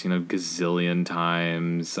 Shining. I've seen a gazillion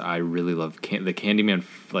times. I really love the Candyman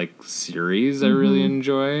series. I really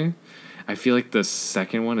enjoy. I feel like the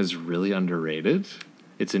second one is really underrated.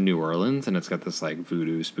 It's in New Orleans, and it's got this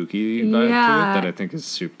voodoo spooky vibe to it that I think is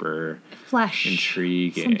super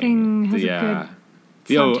intriguing. Something has a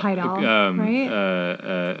good subtitle,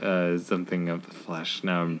 right? Something of the flesh.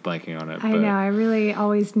 Now I'm blanking on it. I know. I really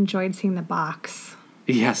always enjoyed seeing the box.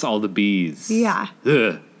 Yes, all the bees. Yeah.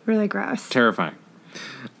 Ugh. Really gross. Terrifying.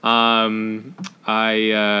 I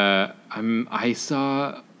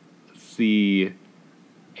saw the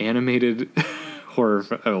animated horror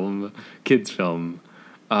film, kids film.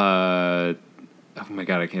 Oh my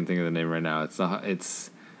God, I can't think of the name right now. It's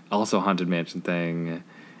also a Haunted Mansion thing,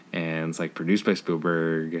 and it's produced by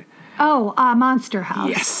Spielberg. Oh, Monster House.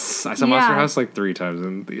 Yes, I saw Monster House 3 times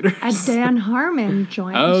in theaters. A Dan Harmon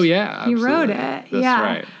joint. Oh yeah, he absolutely. wrote it. That's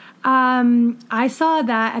right. I saw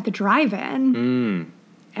that at the drive-in,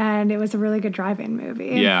 and it was a really good drive-in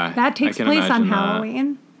movie. Yeah, that takes place on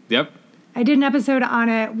Halloween. Yep. I did an episode on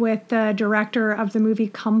it with the director of the movie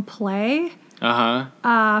Come Play.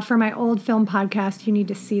 For my old film podcast, You Need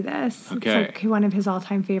to See This. Okay. It's one of his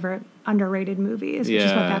all-time favorite underrated movies, which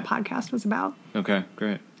is what that podcast was about. Okay,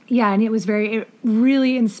 great. Yeah, and it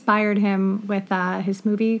really inspired him with his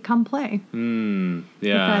movie Come Play.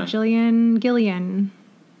 Yeah. With Gillian Gillian.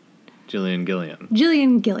 Jacobs?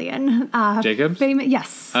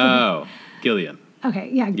 Yes. Oh, Gillian.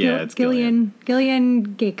 Okay, yeah. It's Gillian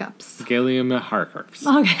Jacobs. Gillian Harkness.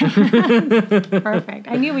 Okay. Perfect.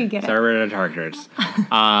 I knew we'd get it. Sorry, Harkness.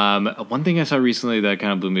 One thing I saw recently that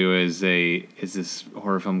kind of blew me away is this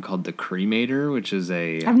horror film called The Cremator, which is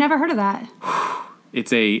I've never heard of that.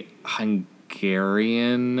 It's a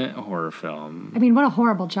Hungarian horror film. I mean, what a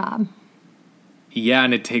horrible job. Yeah,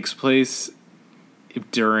 and it takes place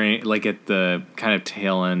during, at the kind of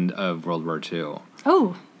tail end of World War II.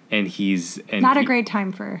 Oh. And he's... Not a great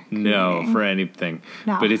time for cremating. No, for anything.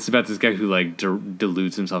 No. But it's about this guy who,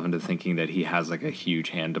 deludes himself into thinking that he has, a huge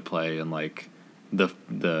hand to play in,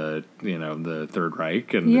 the Third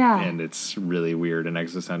Reich. And it's really weird and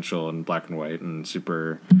existential and black and white and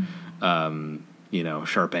super...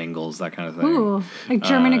 sharp angles, that kind of thing. Ooh,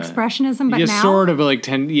 German expressionism, but now? Sort of, it's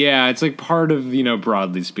part of,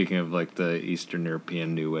 broadly speaking of, the Eastern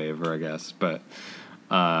European New Wave, I guess, but,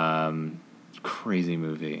 crazy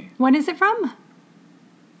movie. When is it from?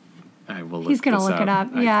 I will look He's going to look it up,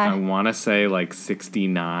 yeah. I want to say,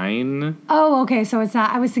 69. Oh, okay, so it's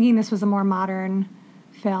not, I was thinking this was a more modern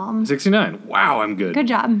film. 69, wow, I'm good. Good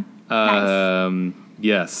job. Nice.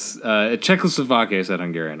 Yes. Czechoslovakia said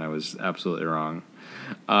Hungarian. I was absolutely wrong.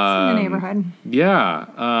 It's in the neighborhood. Yeah.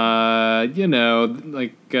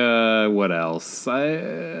 What else? A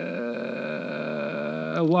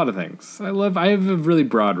lot of things. I have a really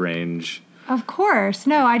broad range. Of course.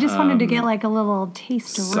 No, I just wanted to get a little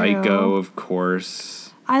taste of Psycho, of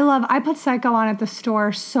course. I put Psycho on at the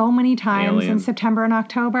store so many times in September and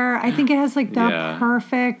October. I think it has the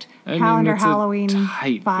perfect calendar Halloween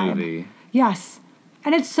tight vibe. Movie. Yes.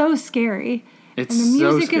 And it's so scary. It's and the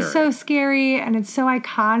so music is so scary. scary, and it's so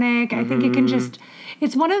iconic. I think it can just...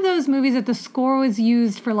 It's one of those movies that the score was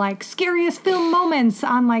used for, like, scariest film moments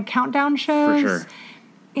on, like, countdown shows. For sure.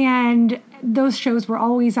 And those shows were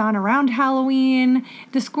always on around Halloween.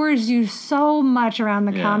 The score is used so much around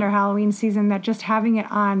the calendar Halloween season that just having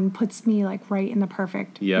it on puts me, like, right in the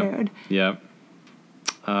perfect mood. Yep.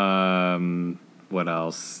 What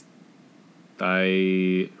else?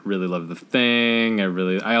 I really love The Thing.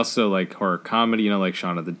 I also like horror comedy. Like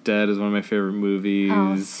Shaun of the Dead is one of my favorite movies.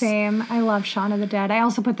 Oh, same. I love Shaun of the Dead. I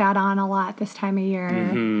also put that on a lot this time of year.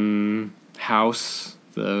 House,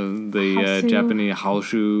 the Houseu. Japanese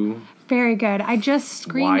Houseu. Very good. I just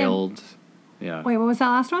screened it. Wild. Yeah. Wait, what was that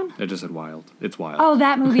last one? I just said Wild. It's Wild. Oh,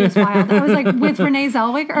 that movie is wild. I was like with Renee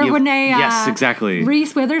Zellweger or Renee. Yes, exactly.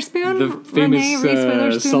 Reese Witherspoon. The Renee Reese famous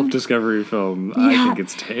Witherspoon. self-discovery film. Yeah. I think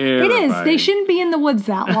it's terrifying. It is. They shouldn't be in the woods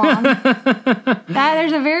that long.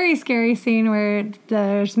 There's a very scary scene where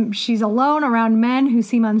she's alone around men who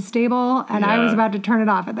seem unstable, and I was about to turn it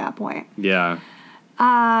off at that point. Yeah.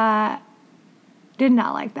 Did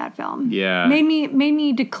not like that film. Yeah. Made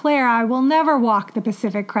me declare I will never walk the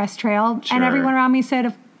Pacific Crest Trail. Sure. And everyone around me said,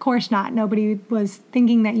 of course not. Nobody was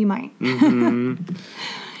thinking that you might.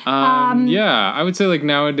 Yeah, I would say like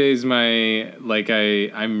nowadays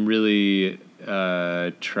I'm really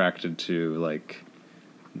attracted to like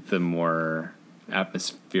the more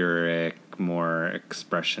atmospheric, more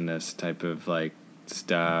expressionist type of like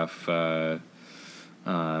stuff.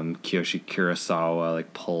 Kiyoshi Kurosawa,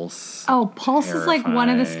 like Pulse. Oh, Pulse is like one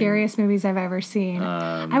of the scariest movies I've ever seen.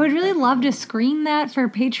 I would really love to screen that for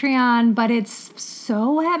Patreon, but it's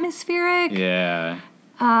so atmospheric. Yeah.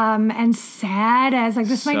 And sad as like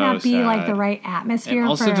this might not be like the right atmosphere and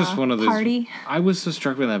also for just one of those party. I was so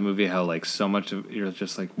struck with that movie how like so much of you're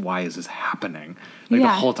just like, why is this happening? Like the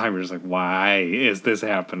whole time you're just like, why is this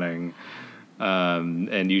happening?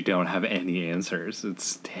 And you don't have any answers.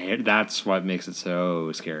 That's what makes it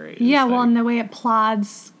so scary. Yeah, well, and the way it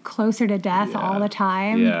plods closer to death all the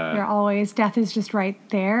time. Yeah. You're always, death is just right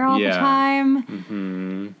there all the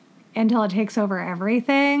time. Until it takes over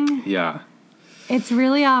everything. Yeah. It's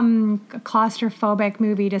really a claustrophobic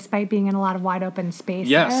movie despite being in a lot of wide open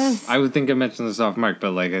spaces. Yes. I would think I mentioned this off mic,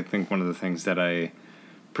 but like I think one of the things that I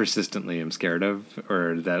persistently am scared of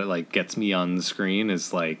or that like gets me on the screen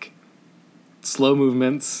is like slow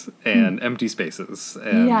movements and empty spaces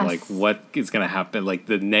and like what is going to happen, like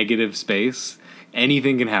the negative space.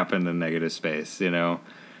 Anything can happen in negative space,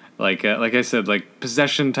 like I said, like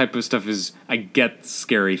possession type of stuff is, I get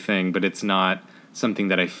scary thing, but it's not something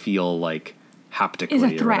that I feel like haptically is a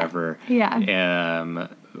threat. Or whatever. Yeah.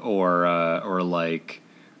 Or like,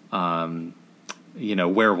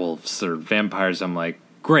 werewolves or vampires. I'm like,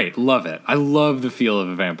 great. Love it. I love the feel of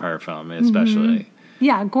a vampire film, especially.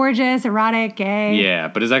 Yeah, gorgeous, erotic, gay. Yeah,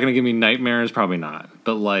 but is that going to give me nightmares? Probably not.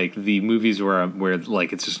 But like the movies where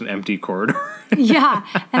like it's just an empty corridor. Yeah,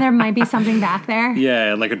 and there might be something back there.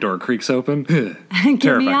 Yeah, and like a door creaks open.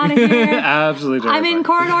 Get me out of here. Absolutely terrifying. I'm in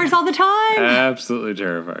corridors all the time. Absolutely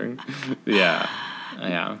terrifying. Yeah.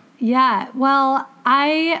 Yeah, well,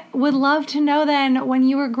 I would love to know then, when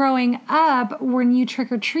you were growing up, when you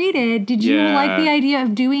trick-or-treated, did you like the idea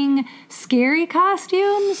of doing scary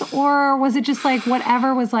costumes? Or was it just like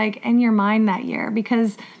whatever was like in your mind that year?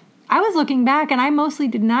 Because I was looking back and I mostly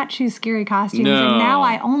did not choose scary costumes. No. And now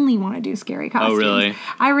I only want to do scary costumes. Oh, really?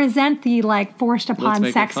 I resent the like forced upon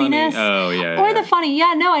Let's make it funny. sexiness. Oh, yeah. Or the funny.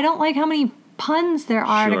 Yeah, no, I don't like how many puns there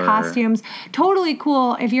are to costumes. Totally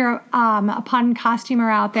cool if you're a pun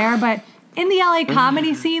costumer out there, but in the LA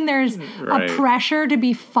comedy scene, there's a pressure to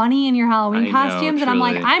be funny in your Halloween costumes, and I'm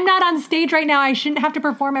like, I'm not on stage right now. I shouldn't have to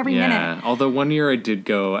perform every minute. Although one year I did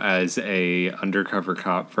go as a undercover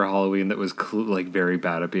cop for Halloween that was like very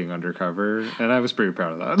bad at being undercover, and I was pretty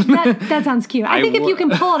proud of that. That sounds cute. I think if you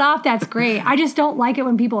can pull it off, that's great. I just don't like it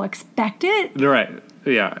when people expect it. Right.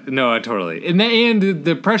 Yeah, no, totally. And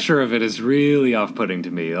the pressure of it is really off-putting to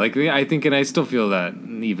me. Like, I think, and I still feel that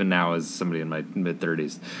even now as somebody in my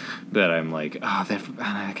mid-30s, that I'm like,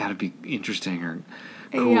 I gotta be interesting or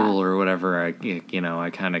cool or whatever. I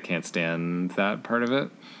kind of can't stand that part of it.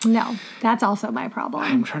 No, that's also my problem.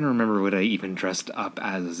 I'm trying to remember what I even dressed up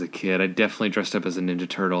as a kid. I definitely dressed up as a Ninja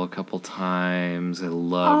Turtle a couple times. I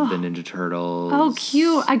love the Ninja Turtles. Oh,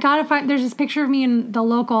 cute. I gotta find, there's this picture of me in the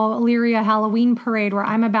local Elyria Halloween parade where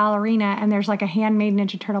I'm a ballerina and there's like a handmade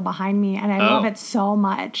Ninja Turtle behind me, and I love it so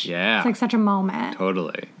much. Yeah. It's like such a moment.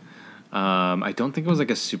 Totally. I don't think I was like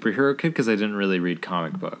a superhero kid because I didn't really read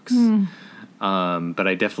comic books. But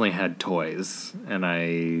I definitely had toys, and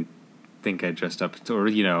I think I dressed up, or,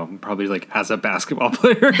 probably like as a basketball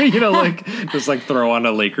player, like just like throw on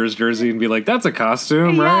a Lakers jersey and be like, that's a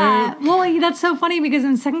costume, right? Well, that's so funny because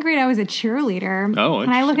in second grade I was a cheerleader. Oh,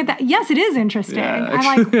 and I look at that. Yes, it is interesting. Yeah,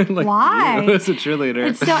 I'm like, why? As a cheerleader.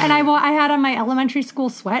 It's so, and I had on my elementary school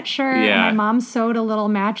sweatshirt. Yeah. And my mom sewed a little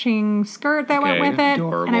matching skirt that went with it.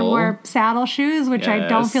 Adorable. And I wore saddle shoes, which I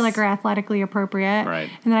don't Yes. feel like are athletically appropriate. Right.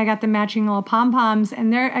 And then I got the matching little pom-poms.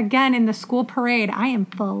 And there, again, in the school parade, I am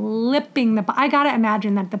flipping I got to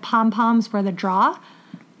imagine that the pom-poms were the draw.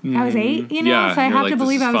 I was 8, Yeah, so I have like, to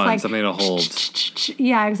believe this is I was fun, like... something to hold.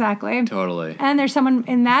 Yeah, exactly. Totally. And there's someone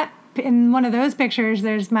in one of those pictures,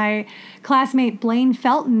 there's my classmate Blaine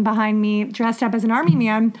Felton behind me, dressed up as an army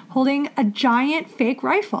man, holding a giant fake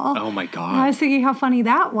rifle. Oh, my God. And I was thinking how funny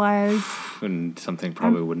that was. And something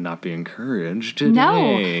probably would not be encouraged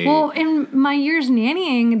today. No. Well, in my years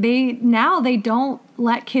nannying, they don't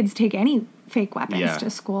let kids take any fake weapons to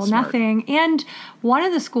school. Smart. Nothing. And one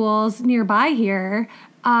of the schools nearby here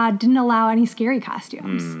didn't allow any scary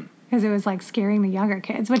costumes. Because it was like scaring the younger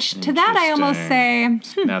kids, which to that I almost say,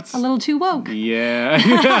 that's a little too woke. Yeah,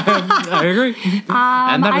 I agree.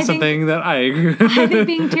 And that is something that I agree with. I think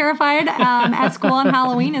being terrified at school on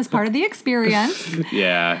Halloween is part of the experience.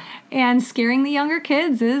 Yeah. And scaring the younger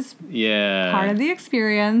kids is part of the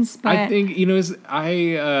experience. But I think,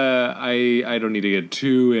 I don't need to get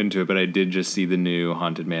too into it, but I did just see the new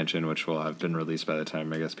Haunted Mansion, which will have been released by the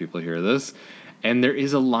time I guess people hear this. And there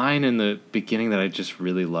is a line in the beginning that I just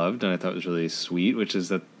really loved and I thought was really sweet, which is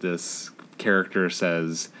that this character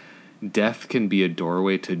says, "Death can be a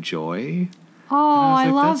doorway to joy." Oh, I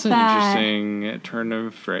love that. That's an interesting turn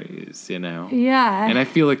of phrase, Yeah. And I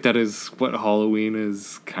feel like that is what Halloween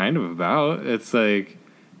is kind of about. It's like,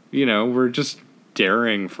 we're just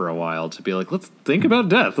daring for a while to be like, let's think about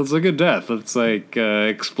death. Let's look at death. Let's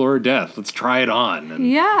explore death. Let's try it on.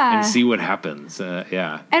 And see what happens.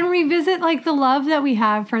 And revisit the love that we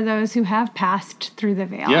have for those who have passed through the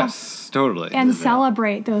veil. Yes, totally. And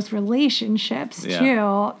celebrate those relationships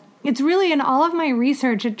too. It's really, in all of my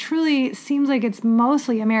research, it truly seems like it's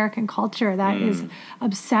mostly American culture that is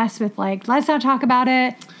obsessed with let's not talk about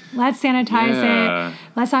it. Let's sanitize it.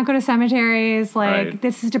 Let's not go to cemeteries.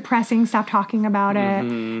 This is depressing. Stop talking about it.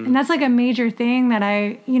 And that's a major thing that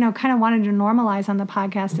I, kind of wanted to normalize on the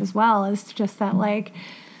podcast as well. Is just that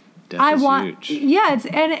death is huge. Yeah,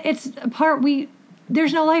 it's a part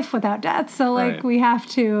there's no life without death. So we have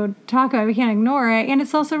to talk about it. We can't ignore it. And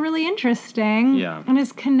it's also really interesting. Yeah. And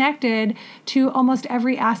is connected to almost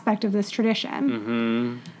every aspect of this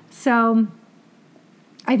tradition. So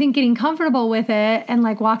I think getting comfortable with it and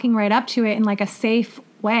walking right up to it in a safe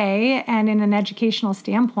way and in an educational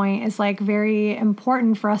standpoint is very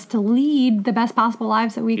important for us to lead the best possible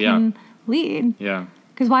lives that we can lead. Yeah.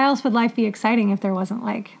 Because why else would life be exciting if there wasn't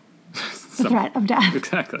the threat of death?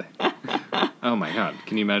 Exactly. Oh my God.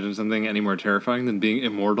 Can you imagine something any more terrifying than being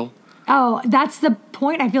immortal? Oh, that's the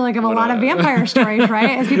point, I feel of a lot of vampire stories,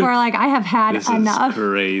 right? As people are I have had enough. This is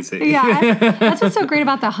crazy. Yeah. That's what's so great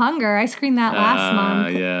about The Hunger. I screened that last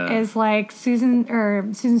month. Yeah. Is Susan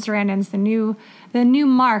Sarandon's the new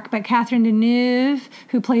Mark, but Catherine Deneuve,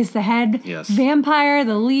 who plays the head vampire,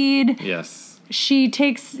 the lead. Yes. She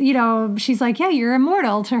takes, she's yeah, you're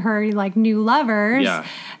immortal to her new lovers. Yeah.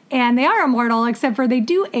 And they are immortal, except for they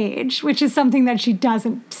do age, which is something that she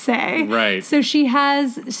doesn't say. Right. So she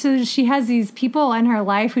has these people in her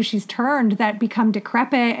life who she's turned that become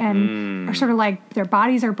decrepit and are sort of their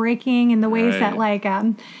bodies are breaking in the ways that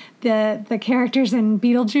the characters in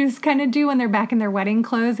Beetlejuice kind of do when they're back in their wedding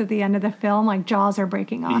clothes at the end of the film, jaws are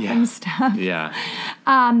breaking off and stuff. Yeah.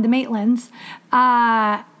 The Maitlands.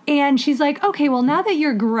 And she's okay, well, now that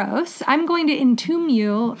you're gross, I'm going to entomb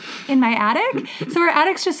you in my attic. So her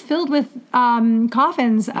attic's just filled with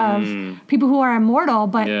coffins of people who are immortal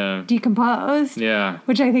but decomposed. Yeah.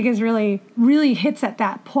 Which I think is really, really hits at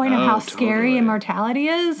that point of how scary immortality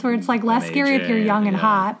is, where it's less scary if you're young and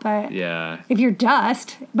hot, but if you're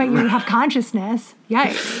dust, but you have consciousness,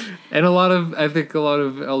 yikes. And I think a lot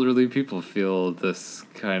of elderly people feel this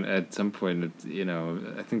at some point,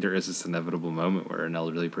 I think there is this inevitable moment where an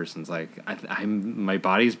elderly person's my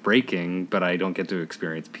body's breaking, but I don't get to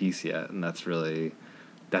experience peace yet. And that's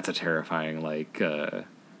a terrifying,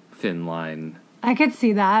 thin line. I could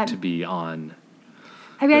see that. To be on.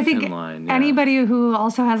 I mean, I think anybody who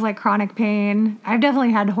also has chronic pain, I've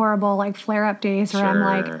definitely had horrible flare-up days where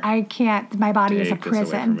I'm I can't, my body is a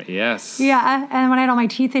prison. Yes. Yeah. And when I had all my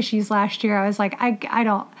teeth issues last year, I was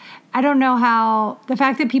I don't know how, the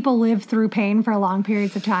fact that people live through pain for long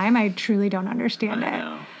periods of time, I truly don't understand it.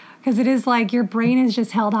 Because it is your brain is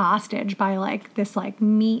just held hostage by this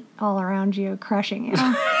meat all around you, crushing you.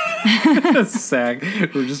 Sack.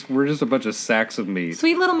 We're just a bunch of sacks of meat.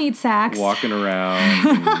 Sweet little meat sacks. Walking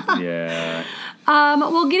around. Yeah.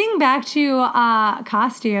 Well, getting back to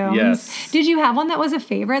costumes. Yes. Did you have one that was a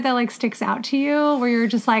favorite that like sticks out to you where you're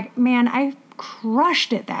just like, man, I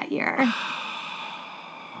crushed it that year?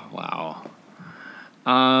 Wow.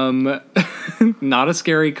 Not a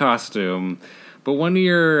scary costume, but one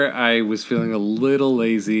year I was feeling a little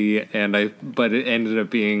lazy, but it ended up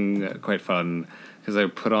being quite fun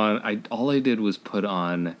because all I did was put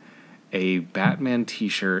on a Batman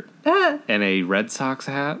t-shirt and a Red Sox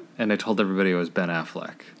hat, and I told everybody I was Ben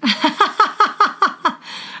Affleck.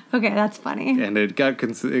 Okay, that's funny. And it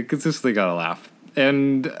consistently got a laugh.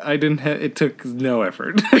 And it took no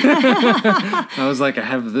effort. I was like, I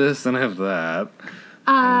have this and I have that.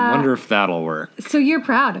 I wonder if that'll work. So you're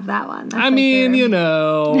proud of that one. That's I mean,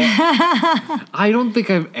 I don't think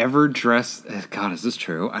I've ever dressed... God, is this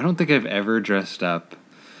true? I don't think I've ever dressed up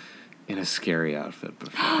in a scary outfit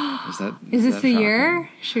before. Is this the year?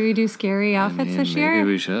 Should we do scary outfits this year? Maybe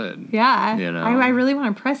we should. Yeah. I really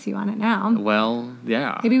want to press you on it now. Well,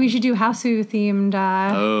 yeah. Maybe we should do Hausu themed.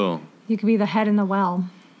 Oh. You could be the head in the well.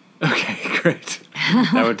 Okay, great.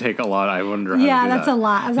 That would take a lot. I wonder how to do that's that. a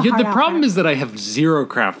lot. That's a hard the problem outfit. is that I have zero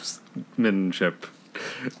craftsmanship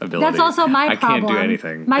ability. That's also my problem. I can't do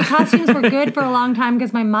anything. My costumes were good for a long time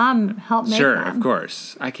because my mom helped make them. Sure, of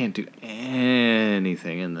course. I can't do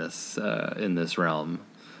anything in this realm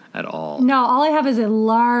at all. No, all I have is a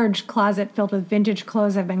large closet filled with vintage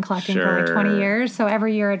clothes I've been collecting for like 20 years. So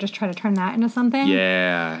every year I just try to turn that into something.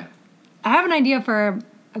 Yeah. I have an idea for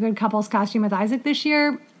a good couple's costume with Isaac this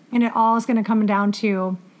year, and it all is going to come down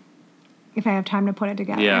to if I have time to put it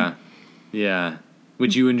together. Yeah. Yeah.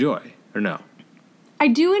 Would you enjoy or no? I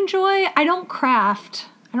do enjoy. I don't craft.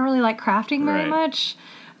 I don't really like crafting very much,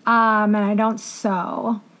 and I don't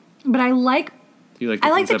sew. But I like. You like I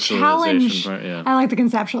like the challenge. Part, yeah. I like the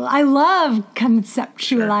conceptual. I love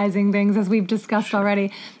conceptualizing things, as we've discussed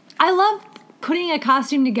already. I love putting a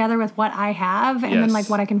costume together with what I have and then like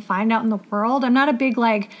what I can find out in the world. I'm not a big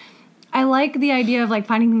I like the idea of like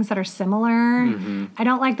finding things that are similar. Mm-hmm. I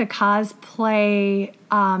don't like the cosplay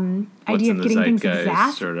idea of getting things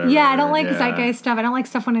exact. Yeah, I don't like zeitgeist stuff. I don't like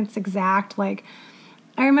stuff when it's exact. Like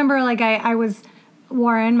I remember like I was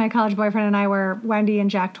Warren, my college boyfriend, and I were Wendy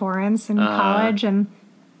and Jack Torrance in college, and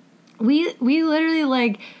we literally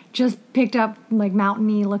like just picked up like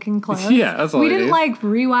mountainy looking clothes. Yeah, that's all we didn't like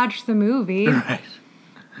rewatch the movie. Right.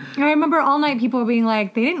 And I remember all night people were being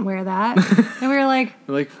like, they didn't wear that. And we were like,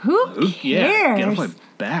 who cares? Yeah, get off my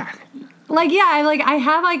back. Like, yeah, I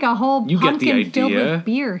have like a whole you pumpkin filled with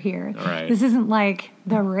beer here. Right. This isn't like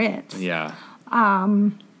the Ritz. Yeah.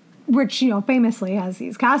 Which, famously has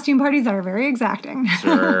these costume parties that are very exacting.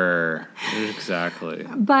 Sure. Exactly.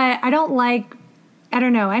 But I don't like, I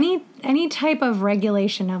don't know, any type of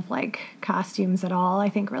regulation of like costumes at all, I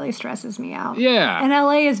think really stresses me out. Yeah. And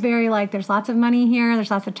LA is very like, there's lots of money here, there's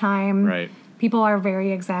lots of time. Right. People are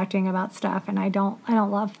very exacting about stuff, and I don't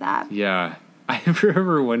love that. Yeah. I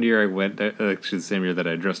remember one year I went, actually the same year that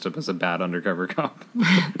I dressed up as a bad undercover cop.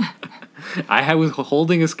 I was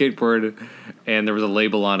holding a skateboard, and there was a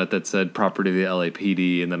label on it that said property of the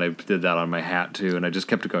LAPD, and then I did that on my hat, too, and I just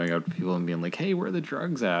kept going up to people and being like, hey, where are the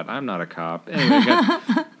drugs at? I'm not a cop. Anyway, I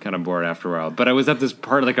got kind of bored after a while. But I was at this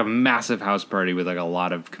part, like a massive house party with like a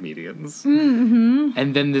lot of comedians. Mm-hmm.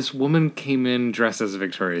 And then this woman came in dressed as a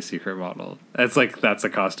Victoria's Secret model. That's a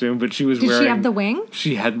costume, but she was wearing... Did she have the wing?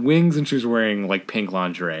 She had wings, and she was wearing like pink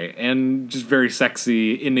lingerie, and just very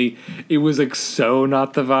sexy. It was like so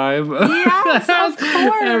not the vibe. Yes, of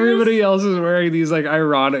course. Everybody else is wearing these like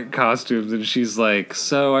ironic costumes, and she's like,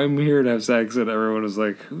 so I'm here to have sex, and everyone was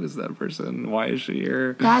like, who is that person? Why is she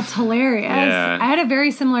here? That's hilarious. Yeah. I had a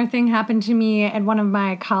very similar thing happen to me at one of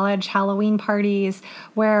my college Halloween parties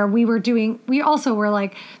where we also were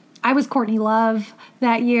like, I was Courtney Love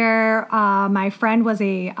that year. My friend was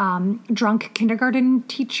a drunk kindergarten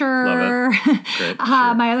teacher. Love it. Great, sure.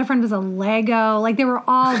 My other friend was a Lego. Like, they were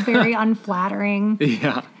all very unflattering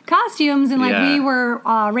costumes. And, like, we were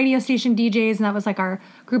radio station DJs, and that was, like, our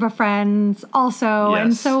group of friends also. Yes.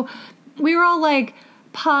 And so we were all, like,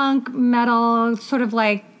 punk, metal, sort of,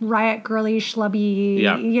 like, riot girly, schlubby,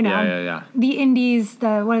 the indies,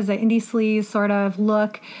 indie sleaze sort of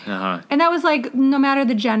look. Uh-huh. And that was, like, no matter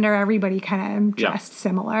the gender, everybody kind of dressed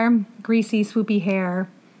similar. Greasy, swoopy hair,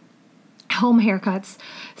 home haircuts.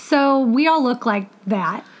 So we all look like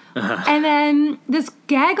that. Uh-huh. And then this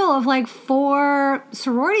gaggle of, like, 4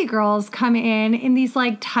 sorority girls come in these,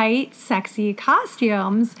 like, tight, sexy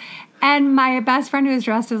costumes. And my best friend who was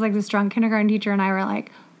dressed as, like, this drunk kindergarten teacher and I were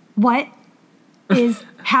like, what? is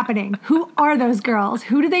happening? Who are those girls?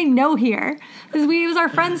 Who do they know here? Because it was our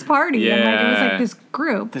friend's party, and like it was like this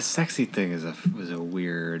group. The sexy thing was a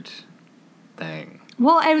weird thing.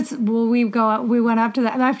 Well, we went up to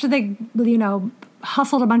that after they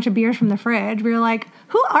hustled a bunch of beers from the fridge. We were like,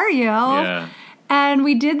 "Who are you?" Yeah. And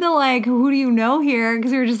we did the like, "Who do you know here?"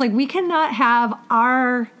 Because we were just like, we cannot have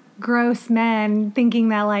our gross men thinking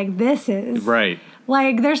that like this is right.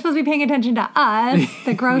 Like, they're supposed to be paying attention to us,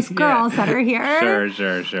 the gross girls that are here.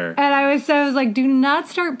 Sure. And I was like, do not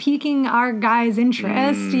start piquing our guys'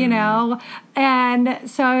 interest, And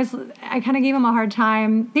so I kind of gave them a hard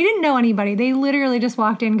time. They didn't know anybody. They literally just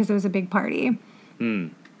walked in because it was a big party.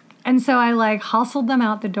 And so I, like, hustled them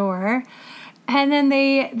out the door. And then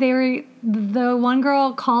the one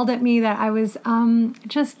girl called at me that I was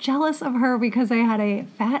just jealous of her because I had a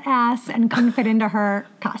fat ass and couldn't fit into her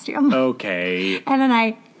costume. Okay. And then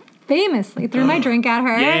I famously threw my drink at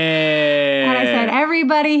her. Yeah. And I said,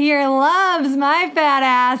 everybody here loves my fat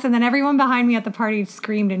ass. And then everyone behind me at the party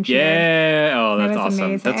screamed and cheered. Yeah. Oh, that's awesome.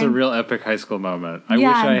 Amazing. That's a real epic high school moment. I wish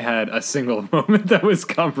I had a single moment that was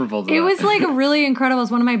comparable to that. It was like really incredible. It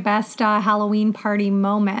was one of my best Halloween party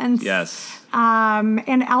moments. Yes.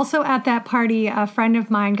 And also at that party, a friend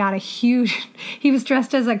of mine got he was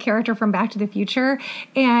dressed as a character from Back to the Future.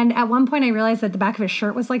 And at one point I realized that the back of his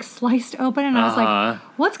shirt was like sliced open. And I was like,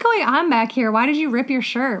 what's going on back here? Why did you rip your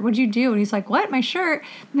shirt? What'd you do? And he's like, what? My shirt?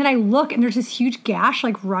 And then I look and there's this huge gash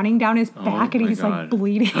like running down his back and he's like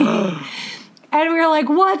bleeding. And we were like,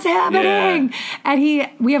 what's happening? Yeah. And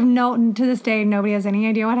we have to this day, nobody has any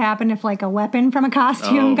idea what happened if like a weapon from a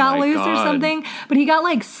costume got loose or something. But he got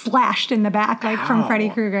like slashed in the back, like from Freddy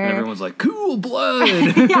Krueger. And everyone's like, cool blood.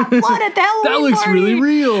 Yeah, blood at the Halloween That looks party. really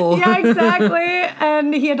real. Yeah, exactly.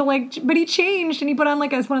 And he had to but he changed and he put on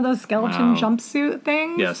like one of those skeleton jumpsuit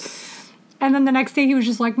things. Yes. And then the next day he was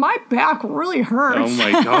just like, my back really hurts. Oh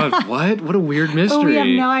my God, what? What a weird mystery. But we have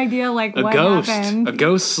no idea what happened. A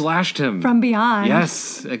ghost slashed him. From beyond.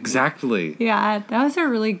 Yes, exactly. Yeah, that was a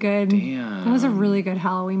really good Damn. That was a really good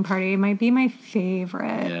Halloween party. It might be my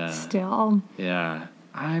favorite still. Yeah.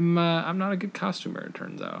 I'm not a good costumer, it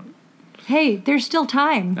turns out. Hey, there's still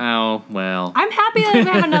time. Oh, well. I'm happy that we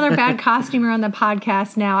have another bad costumer on the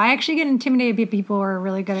podcast now. I actually get intimidated by people who are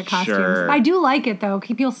really good at costumes. Sure. I do like it, though.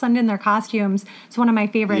 People send in their costumes. It's one of my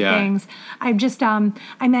favorite things. I'm just, I'm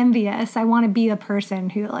envious. I want to be the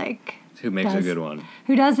person who makes a good one.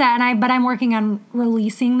 Who does that. But I'm working on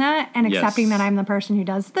releasing that and accepting that I'm the person who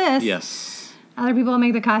does this. Yes. Other people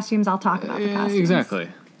make the costumes. I'll talk about the costumes. Exactly.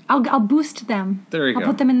 I'll boost them. There you go. I'll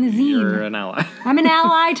put them in the zine. You're an ally. I'm an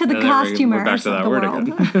ally to the costumers. We're back to that word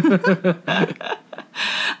again.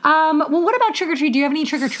 Well, what about trick-or-treat? Do you have any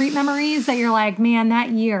trick-or-treat memories that you're like, man, that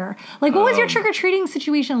year? Like, what was your trick-or-treating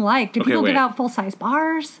situation like? Did people give out full-size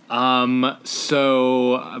bars?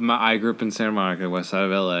 So I grew up in Santa Monica, west side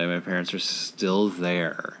of LA. My parents are still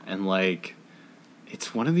there. And, like,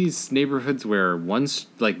 it's one of these neighborhoods where I was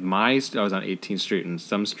on 18th Street, and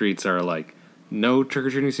some streets are, like, no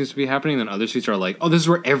trick-or-treating seems to be happening. Then other streets are like, oh, this is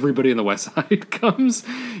where everybody on the west side comes.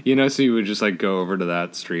 So you would just, like, go over to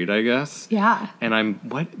that street, I guess. Yeah. And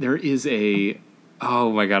there is oh,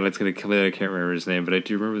 my God, it's going to kill me that I can't remember his name, but I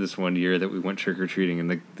do remember this one year that we went trick-or-treating,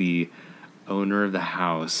 and the owner of the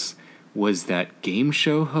house was that game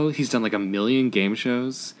show host. He's done, like, 1 million game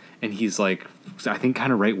shows, and he's, like, I think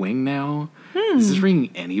kind of right-wing now. Is this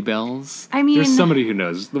ringing any bells? I mean, there's somebody who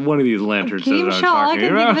knows. One of these lanterns knows what I'm talking about. All I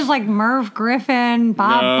can think of is like Merv Griffin,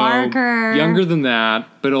 Bob Barker. Younger than that,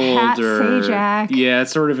 but older. Pat Sajak. Yeah,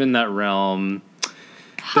 it's sort of in that realm.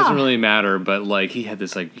 Doesn't really matter, but like he had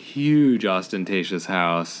this like huge ostentatious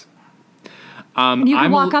house. And you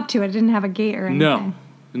could walk up to it. It didn't have a gate or anything.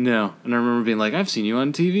 No. And I remember being like, I've seen you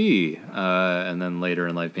on TV. And then later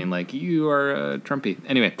in life being like, you are Trumpy.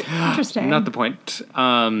 Anyway. Interesting. Not the point.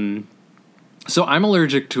 So I'm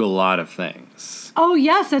allergic to a lot of things. Oh,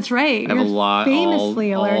 yes, that's right. I have a lot.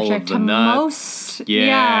 Famously allergic to most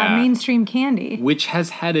mainstream candy. Which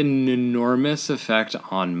has had an enormous effect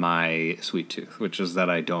on my sweet tooth, which is that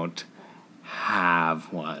I don't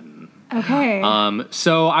have one. Okay.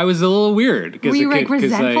 So I was a little weird. Were you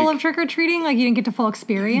resentful of trick-or-treating? Like you didn't get the full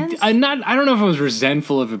experience? I don't know if I was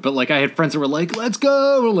resentful of it, but like I had friends that were like, let's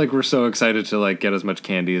go. Like we're so excited to like get as much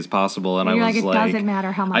candy as possible. And I was like, it doesn't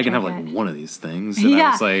matter how much I can have get. like one of these things. And yeah.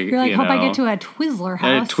 I was like, you're like, hope I get to a Twizzler house.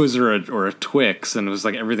 And a Twizzler or a Twix. And it was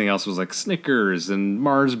like everything else was like Snickers and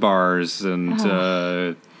Mars bars and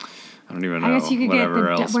I don't even know. I guess you could get whatever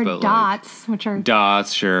else, where but dots, which are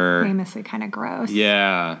dots, sure. famously kind of gross.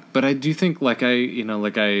 Yeah, but I do think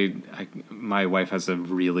my wife has a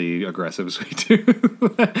really aggressive sweet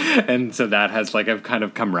tooth, and so that has I've kind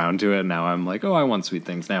of come around to it. And now I'm like, oh, I want sweet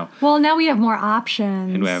things now. Well, now we have more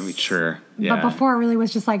options. And we have sure. Yeah. But before it really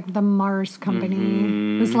was just the Mars company.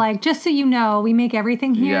 Mm-hmm. It was just so you know, we make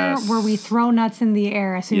everything here where we throw nuts in the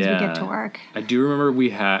air as soon as we get to work. I do remember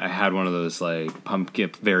I had one of those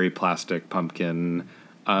pumpkin, very plastic pumpkin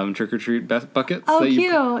trick or treat buckets. Oh, that cute!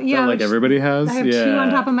 that everybody has. I have two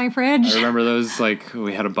on top of my fridge. I remember those.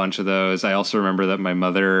 We had a bunch of those. I also remember that my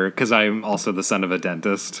mother, because I'm also the son of a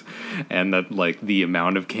dentist, and that the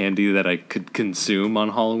amount of candy that I could consume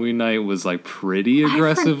on Halloween night was pretty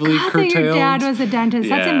aggressively curtailed. That your dad was a dentist.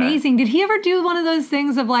 Yeah. That's amazing. Did he ever do one of those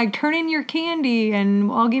things of turn in your candy and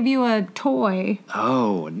I'll give you a toy?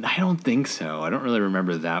 Oh, I don't think so. I don't really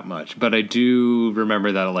remember that much, but I do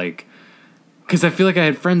remember that because I feel like I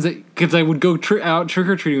had friends because I would go out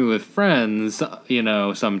trick-or-treating with friends,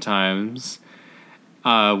 sometimes,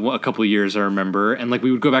 a couple of years I remember, and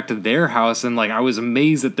we would go back to their house, and I was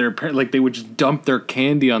amazed that their parents, they would just dump their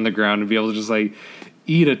candy on the ground and be able to just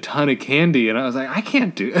eat a ton of candy, and I was like, I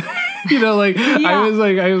can't do it. I was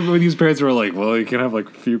when these parents were well, you can have a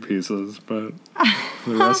few pieces, but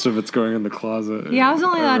the rest of it's going in the closet. Yeah, I was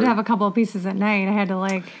only allowed to have a couple of pieces at night. I had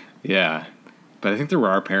to Yeah. But I think there were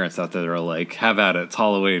our parents out there that were have at it. It's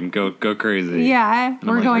Halloween. Go crazy. Yeah,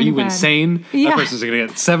 we're going. Are you insane? Yeah. That person's gonna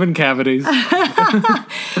get 7 cavities.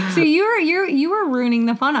 So you were ruining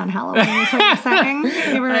the fun on Halloween. Is what you're saying?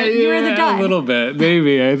 You were the dud. A little bit,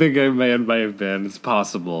 maybe. I think I may have been. It's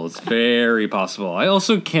possible. It's very possible. I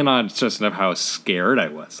also cannot stress enough how scared I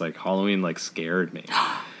was. Halloween scared me.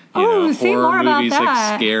 Say more about movies,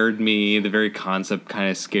 that. Scared me. The very concept kind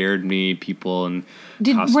of scared me. People and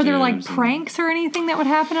were there pranks or anything that would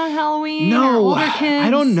happen on Halloween? No, or older kids? I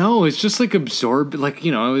don't know. It's just absorbed,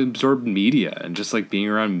 absorbed media and just being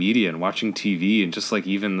around media and watching TV and just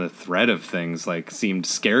even the threat of things seemed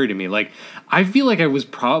scary to me. I feel I was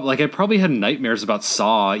I probably had nightmares about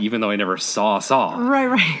Saw, even though I never saw Saw.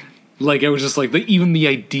 Right. I was just even the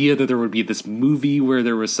idea that there would be this movie where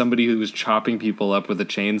there was somebody who was chopping people up with a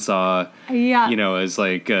chainsaw, as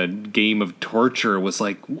a game of torture was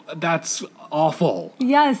that's awful.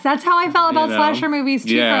 Yes, that's how I felt about slasher movies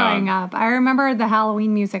too growing up. I remember the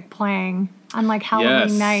Halloween music playing on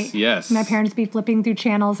Halloween night. Yes. My parents would be flipping through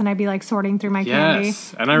channels and I'd be sorting through my candy.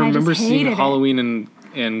 Yes. And I remember seeing Halloween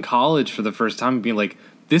in college for the first time and being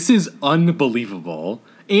this is unbelievable.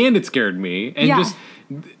 And it scared me. And just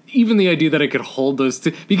even the idea that I could hold those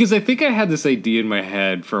two, because I think I had this idea in my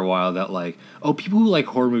head for a while that people who like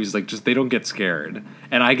horror movies just they don't get scared,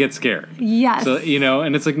 and I get scared. Yes. So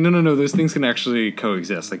and it's no, those things can actually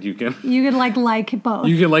coexist. You could like both.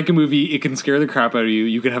 You can like a movie, it can scare the crap out of you.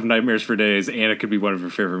 You can have nightmares for days, and it could be one of your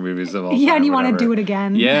favorite movies of all time. Yeah, and you want to do it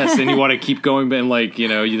again. Yes, and you want to keep going, but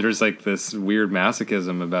there's this weird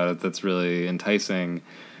masochism about it that's really enticing.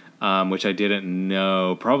 Which I didn't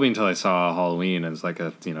know probably until I saw Halloween as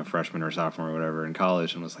a freshman or sophomore or whatever in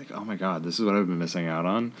college, and was oh my god, this is what I've been missing out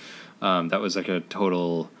on. That was a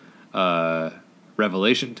total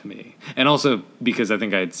revelation to me, and also because I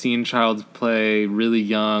think I had seen Child's Play really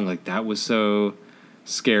young. That was so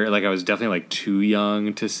scary. I was definitely too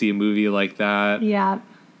young to see a movie like that. Yeah.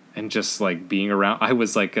 And just being around, I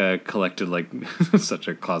was collected such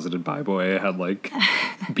a closeted bi boy. I had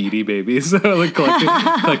Beanie Babies, collecting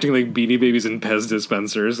Beanie Babies and Pez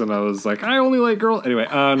dispensers, and I was I only like girls. Anyway,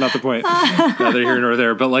 not the point. Neither here nor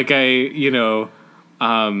there. But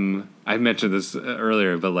I mentioned this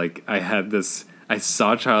earlier, but I had this. I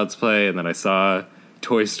saw Child's Play, and then I saw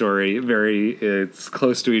Toy Story. It's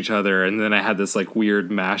close to each other, and then I had this weird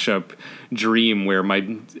mashup dream where my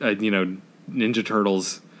Ninja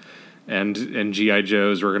Turtles and G.I.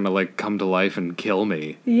 Joes were gonna come to life and kill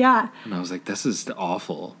me. Yeah. And I was this is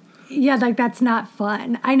awful. Yeah, that's not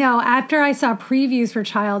fun. I know. After I saw previews for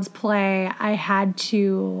Child's Play, I had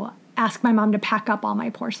to ask my mom to pack up all my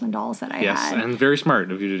porcelain dolls that I had. Yes, and very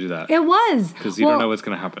smart of you to do that. It was. Because you don't know what's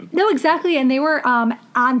going to happen. No, exactly. And they were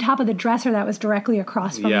on top of the dresser that was directly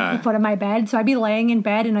across from the foot of my bed. So I'd be laying in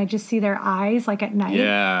bed and I'd just see their eyes at night.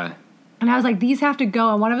 Yeah. And I was these have to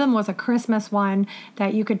go. And one of them was a Christmas one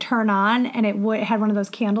that you could turn on, and it had one of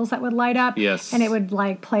those candles that would light up. Yes. And it would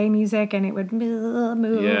play music, and it would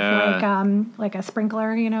move like a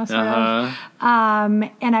sprinkler, sort of.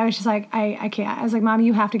 And I was just I can't. I was Mom,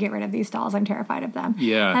 you have to get rid of these dolls. I'm terrified of them.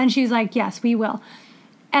 Yeah. And she's yes, we will.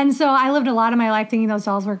 And so I lived a lot of my life thinking those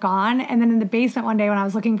dolls were gone. And then in the basement one day when I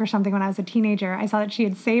was looking for something when I was a teenager, I saw that she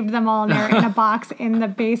had saved them all and they were in a box in the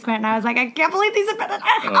basement. And I was like, I can't believe these have been in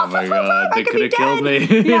our house. Oh my God, they could have killed me.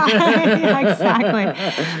 Yeah, exactly.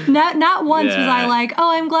 Not once was I like,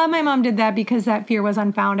 oh, I'm glad my mom did that because that fear was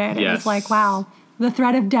unfounded. It was like, wow, the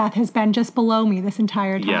threat of death has been just below me this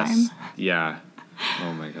entire time. Yes. Yeah.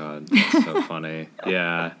 Oh my God. That's so funny.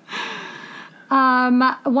 Yeah.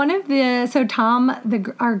 So Tom,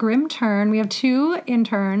 our Grim Turn, we have 2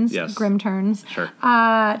 interns, Grim Turns. Sure.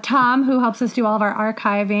 Tom, who helps us do all of our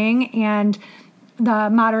archiving and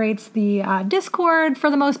moderates the Discord for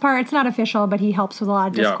the most part. It's not official, but he helps with a lot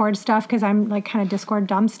of Discord stuff because I'm like kind of Discord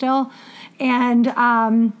dumb still.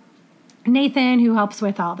 And Nathan, who helps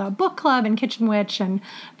with all the book club and Kitchen Witch and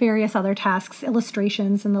various other tasks,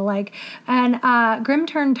 illustrations and the like. And Grim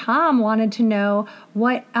Turn Tom wanted to know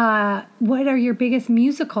what are your biggest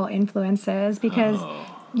musical influences, because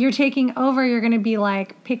you're taking over. You're going to be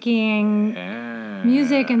like picking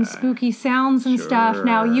music and spooky sounds and stuff.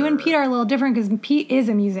 Now, you and Pete are a little different because Pete is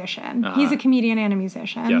a musician. He's a comedian and a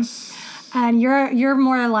musician. Yes. And you're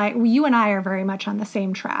more like, you and I are very much on the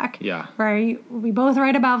same track. Yeah. Where we both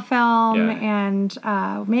write about film and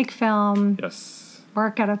make film. Yes.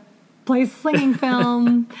 Work at a place slinging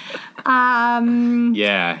film.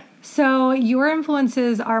 Yeah. So your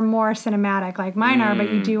influences are more cinematic, like mine are, but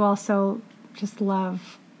you do also just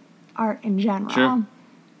love art in general. True.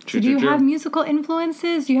 So do you have musical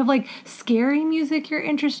influences? Do you have like scary music you're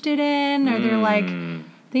interested in? Are there like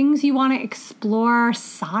things you want to explore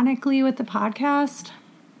sonically with the podcast?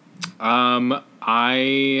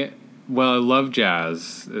 I love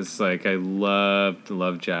jazz. It's like I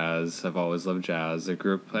love jazz. I've always loved jazz. I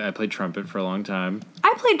played trumpet for a long time.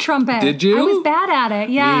 I played trumpet. Did you? I was bad at it.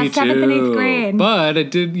 Yeah, Me 7th and 8th grade. But it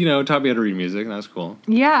did, taught me how to read music, and that was cool.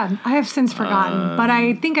 Yeah, I have since forgotten, but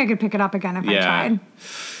I think I could pick it up again if I tried.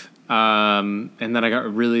 And then I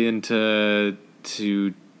got really into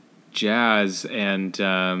jazz and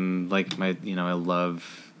I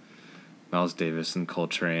love Miles Davis and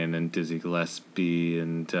Coltrane and Dizzy Gillespie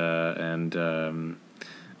and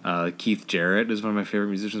Keith Jarrett is one of my favorite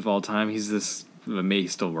musicians of all time. He's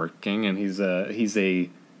he's still working, and he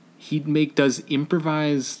does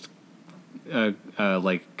improvised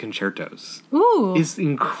like concertos. Ooh, it's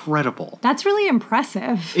incredible. That's really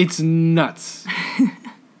impressive. It's nuts.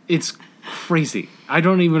 It's crazy. I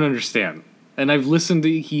don't even understand. And I've listened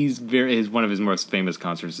to one of his most famous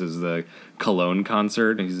concerts is the Cologne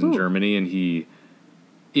concert, and he's in Germany, and he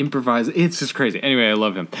improvises. It's just crazy. Anyway, I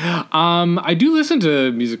love him. I do listen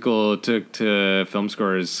to to film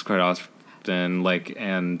scores quite often,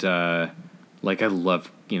 I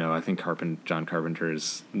love, I think John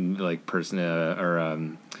Carpenter's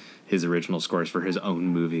his original scores for his own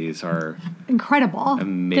movies are incredible.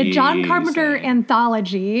 Amazing. The John Carpenter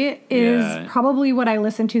anthology is probably what I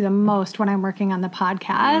listen to the most when I'm working on the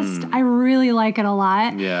podcast. I really like it a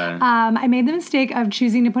lot. Yeah. I made the mistake of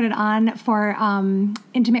choosing to put it on for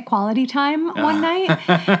intimate quality time one night,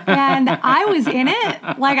 and I was in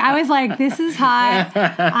it. Like, I was like, this is hot.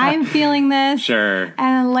 I'm feeling this. Sure.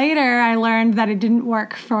 And later I learned that it didn't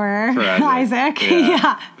work for Isaac.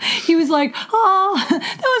 Yeah. He was like, oh, that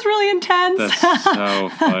was really intense. That's so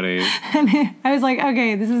funny. And I was like,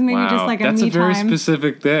 okay, this is maybe just like a That's me a very time.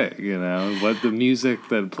 Specific thing, what the music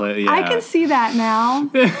that play. Yeah. I can see that now.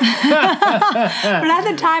 But at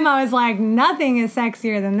the time I was like, nothing is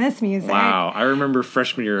sexier than this music. Wow. I remember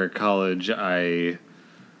freshman year at college, I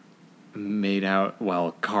made out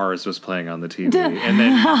while Cars was playing on the TV, and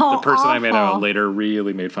then the person I made out later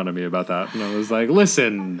really made fun of me about that, and I was like,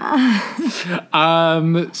 listen.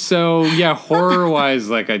 So yeah, horror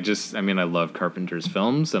wise, I love Carpenter's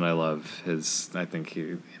films, and I love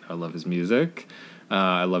I love his music.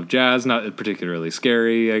 I love jazz, not particularly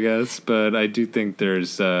scary, I guess, but I do think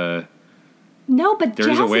there's a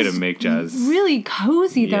way to make jazz really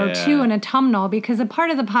cozy though too, and autumnal, because a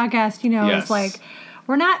part of the podcast, is like,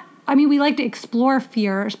 we're not. We like to explore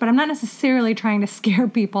fears, but I'm not necessarily trying to scare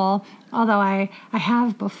people, although I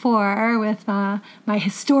have before with my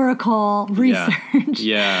historical research.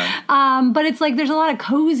 Yeah. But it's like there's a lot of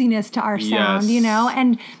coziness to our sound,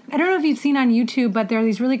 and I don't know if you've seen on YouTube, but there are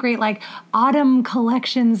these really great like autumn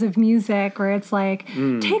collections of music where it's like,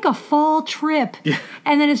 take a fall trip,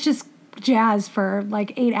 and then it's just jazz for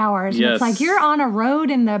like 8 hours. And it's like you're on a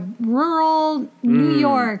road in the rural New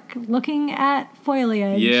York looking at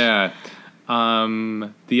foliage. Yeah.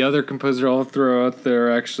 The other composer I'll throw out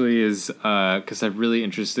there actually is because I'm really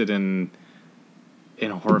interested in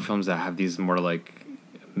horror films that have these more like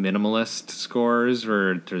minimalist scores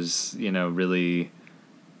where there's really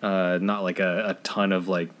not like a ton of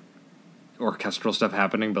like orchestral stuff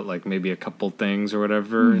happening, but like maybe a couple things or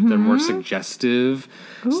whatever. They're more suggestive.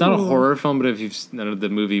 Ooh. It's not a horror film, but if you've seen the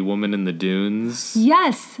movie Woman in the Dunes.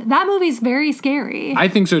 Yes, that movie's very scary. I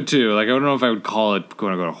think so too. Like, I don't know if I would call it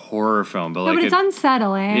quote unquote a horror film, but but it's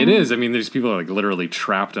unsettling. It is. I mean, there's people like literally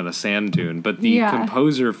trapped in a sand dune, but the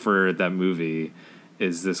composer for that movie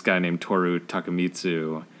is this guy named Toru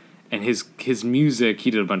Takemitsu, and his music, he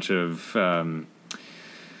did a bunch of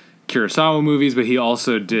Kurosawa movies, but he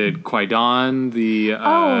also did Kwaidan, the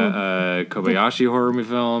Kobayashi horror movie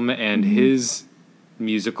film, and his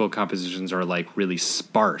musical compositions are like really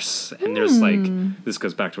sparse. And there's like, this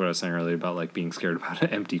goes back to what I was saying earlier about like being scared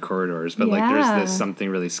about empty corridors, but like there's this something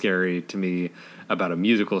really scary to me about a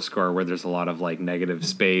musical score where there's a lot of like negative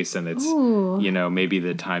space, and it's maybe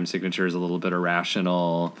the time signature is a little bit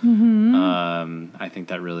irrational. I think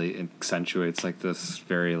that really accentuates like this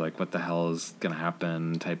very like what the hell is gonna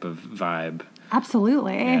happen type of vibe.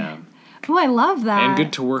 Absolutely. Oh, I love that. And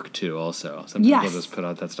good to work to also. Some people just put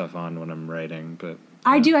out that stuff on when I'm writing, but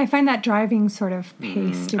I do. I find that driving sort of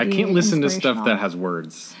pace to be I can't listen to stuff that has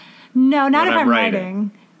words. No, not if I'm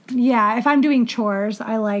writing. Yeah, if I'm doing chores,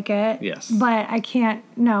 I like it. Yes. But I can't,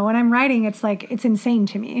 when I'm writing, it's like, it's insane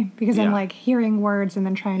to me because I'm like hearing words and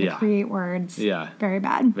then trying to create words. Yeah. Very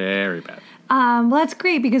bad. Very bad. Well, that's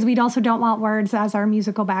great because we also don't want words as our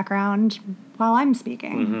musical background while I'm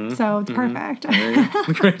speaking. So it's perfect.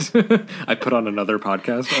 Great. I put on another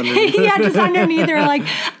podcast underneath. Just underneath. They're like,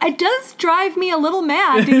 it does drive me a little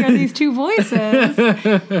mad to hear these two voices.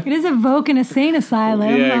 It is evoke an insane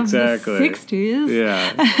asylum of the 60s.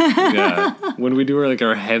 Yeah. When we do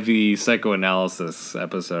our heavy psychoanalysis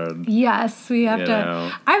episode. Yes, we have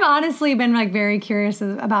to. I've honestly been like very curious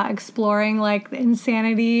about exploring like the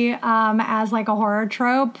insanity as like a horror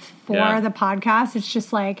trope for the podcast. It's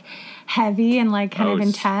just like heavy and like kind of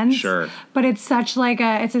intense. Sure. But it's such like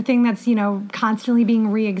it's a thing that's, constantly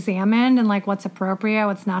being re-examined and like what's appropriate,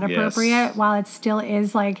 what's not appropriate, while it still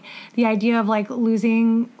is like the idea of like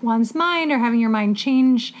losing one's mind or having your mind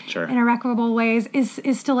change in irreparable ways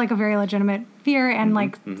is still like a very legitimate fear and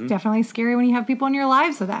definitely scary when you have people in your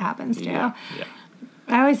lives that happens to. Yeah.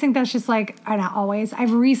 I always think that's just like, or not always,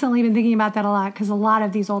 I've recently been thinking about that a lot because a lot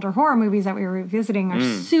of these older horror movies that we were revisiting are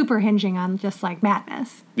super hinging on just like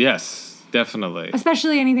madness. Yes, definitely.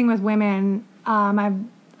 Especially anything with women. I've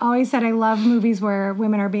always said I love movies where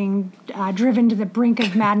women are being driven to the brink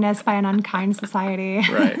of madness by an unkind society.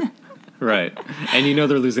 Right. And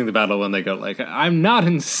they're losing the battle when they go like, I'm not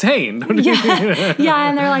insane. And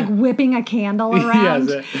they're like whipping a candle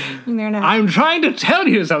around. And they're not. I'm trying to tell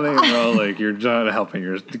you something. Well, like, you're not helping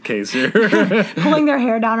your case here. Pulling their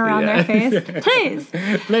hair down around their face. Please.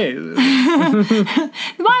 Why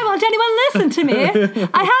won't anyone listen to me?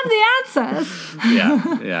 I have the answers.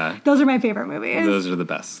 Yeah. Those are my favorite movies. Those are the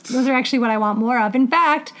best. Those are actually what I want more of. In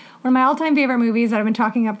fact, one of my all-time favorite movies that I've been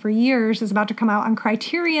talking up for years is about to come out on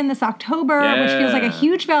Criterion this October, which feels like a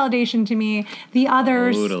huge validation to me. The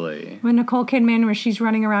Others, with Nicole Kidman, where she's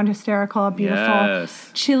running around hysterical, beautiful,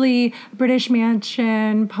 chilly British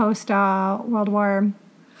mansion post World War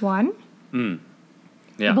I.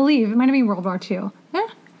 I believe it might have been World War II.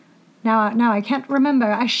 Now I can't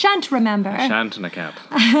remember. I shan't remember. Shan't in a cap.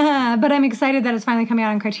 But I'm excited that it's finally coming out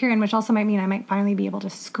on Criterion, which also might mean I might finally be able to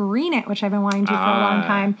screen it, which I've been wanting to for a long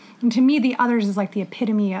time. And to me, The Others is like the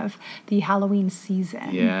epitome of the Halloween season.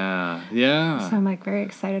 Yeah. So I'm like very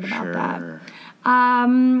excited about that.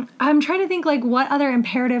 I'm trying to think like what other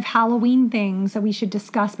imperative Halloween things that we should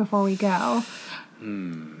discuss before we go.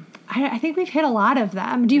 I think we've hit a lot of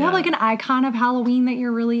them. Do you have like an icon of Halloween that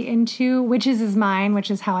you're really into? Witches is mine, which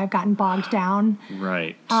is how I've gotten bogged down.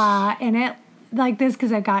 Right. In it like this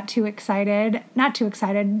because I got too excited. Not too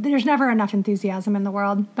excited. There's never enough enthusiasm in the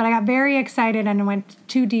world. But I got very excited and went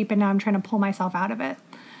too deep, and now I'm trying to pull myself out of it.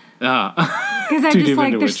 Because I'm just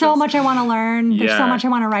like, there's so much I want to learn. There's so much I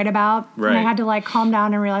want to write about. Right. And I had to like calm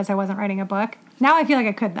down and realize I wasn't writing a book. Now I feel like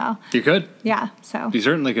I could, though. You could? Yeah, so. You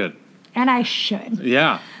certainly could. And I should.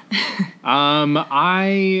 Yeah.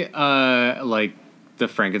 I like the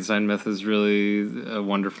Frankenstein myth is really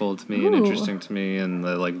wonderful to me and interesting to me, and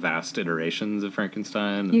the like vast iterations of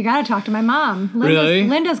Frankenstein. You got to talk to my mom.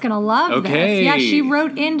 Linda's going to love this. Yeah, she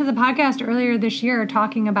wrote into the podcast earlier this year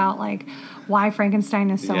talking about like why Frankenstein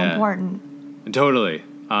is so important. Totally.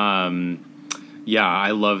 I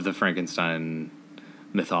love the Frankenstein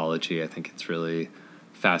mythology. I think it's really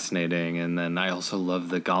fascinating. And then I also love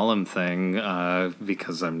the golem thing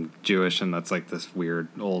because I'm Jewish, and that's like this weird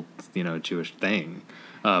old, Jewish thing.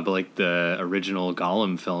 But like the original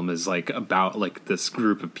Golem film is like about like this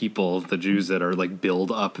group of people, the Jews, that are like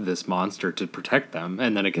build up this monster to protect them,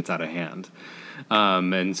 and then it gets out of hand.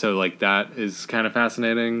 And so like that is kind of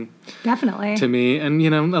fascinating. Definitely. To me. And,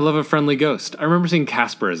 I love a friendly ghost. I remember seeing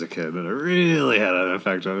Casper as a kid, and it really had an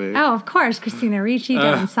effect on me. Oh, of course. Christina Ricci,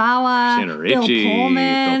 Devon Sawa, Christina Ricci, Bill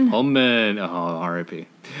Pullman. Bill Pullman. Oh, R.I.P.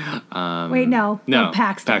 Wait, no. No,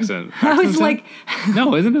 Paxton. I was like...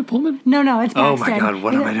 No, isn't it Pullman? No, it's Paxton. Oh, my God,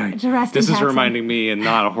 what am I doing? This is Paxton. reminding me, and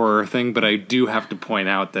not a horror thing, but I do have to point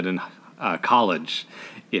out that in college,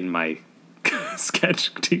 in my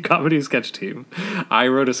comedy sketch team, I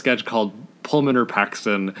wrote a sketch called Pullman or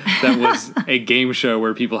Paxton that was a game show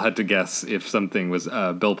where people had to guess if something was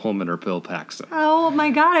Bill Pullman or Bill Paxton. Oh my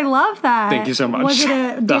God, I love that. Thank you so much. Was it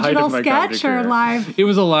a digital sketch or live? It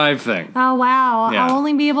was a live thing. Oh wow, yeah. I'll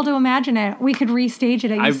only be able to imagine it. We could restage it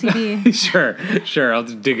at UCB. Sure. I'll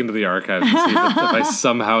dig into the archives and see if I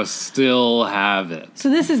somehow still have it. So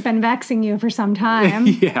this has been vexing you for some time.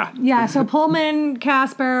 Yeah. Yeah, so Pullman,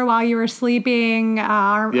 Casper, while you were sleeping,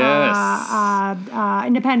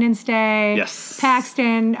 Independence Day. Yes.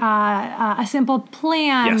 Paxton, A Simple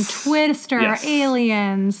Plan, yes. Twister, yes.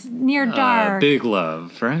 Aliens, Near Dark. Big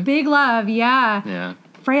Love, right? Big Love, yeah. Yeah.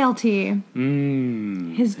 Frailty.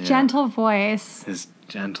 His gentle voice. His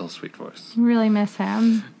gentle, sweet voice. Really miss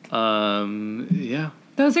him. Yeah.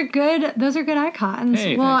 Those are good icons.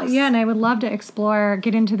 Hey, well, thanks. yeah, and I would love to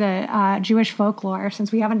get into the Jewish folklore,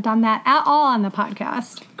 since we haven't done that at all on the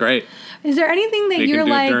podcast. Great. Is there anything that you're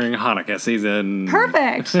like... during Hanukkah season.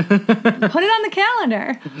 Perfect. Put it on the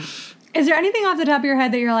calendar. Is there anything off the top of your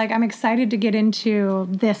head that you're like, I'm excited to get into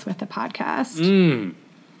this with the podcast?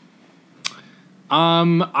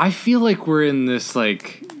 I feel like we're in this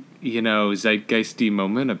like... zeitgeisty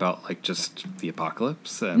moment about like just the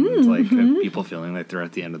apocalypse and people feeling like they're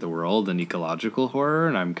at the end of the world and ecological horror,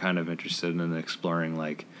 and I'm kind of interested in exploring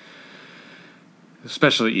like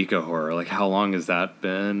especially eco horror, like how long has that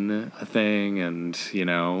been a thing, and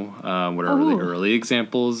what are really early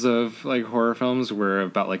examples of like horror films where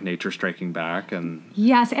about like nature striking back, and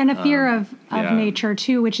yes, and a fear of nature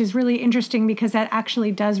too, which is really interesting because that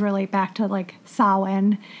actually does relate back to like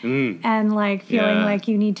Samhain and like feeling like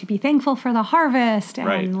you need to be thankful for the harvest,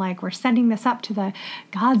 and like we're sending this up to the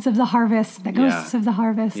gods of the harvest, the ghosts of the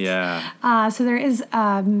harvest. So there is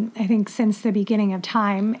I think since the beginning of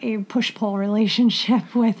time a push-pull relationship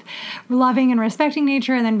with loving and respecting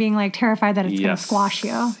nature, and then being like terrified that it's going to squash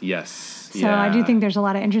you. Yes. So I do think there's a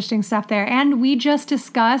lot of interesting stuff there. And we just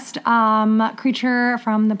discussed Creature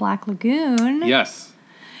from the Black Lagoon. Yes.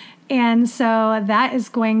 And so that is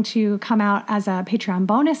going to come out as a Patreon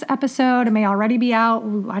bonus episode. It may already be out.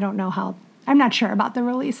 I don't know how. I'm not sure about the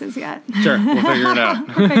releases yet. Sure, we'll figure it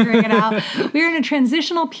out. We're figuring it out. We're in a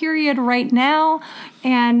transitional period right now,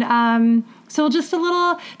 and so just a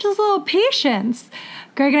little patience.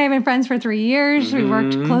 Greg and I have been friends for 3 years. We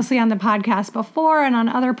worked closely on the podcast before and on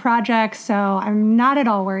other projects, so I'm not at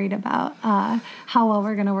all worried about how well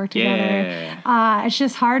we're going to work together. It's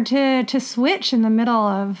just hard to switch in the middle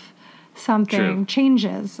of something. True.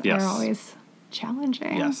 Changes are always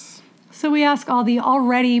challenging. Yes. So we ask all the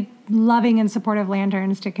already loving and supportive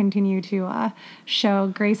lanterns to continue to show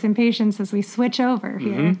grace and patience as we switch over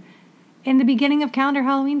here in the beginning of calendar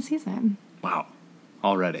Halloween season. Wow.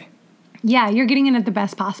 Already. Yeah, you're getting in at the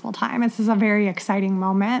best possible time. This is a very exciting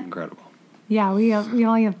moment. Incredible. Yeah, we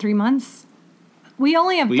only have 3 months. We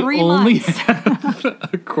only have 3 months. We only have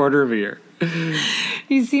a quarter of a year.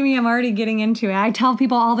 You see me, I'm already getting into it. I tell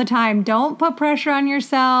people all the time, don't put pressure on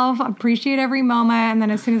yourself. Appreciate every moment. And then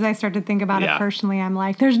as soon as I start to think about it personally, I'm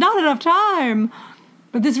like, there's not enough time.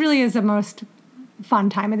 But this really is the most fun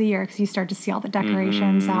time of the year because you start to see all the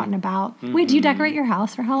decorations out and about. Wait, do you decorate your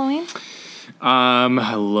house for Halloween?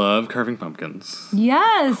 I love carving pumpkins.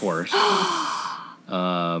 Yes. Of course.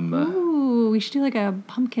 Ooh, we should do like a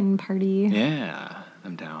pumpkin party. Yeah,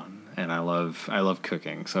 I'm down. And I love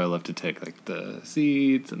cooking, so I love to take like the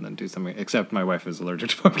seeds and then do something. Except my wife is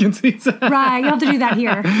allergic to pumpkin seeds. Right, you have to do that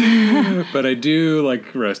here. But I do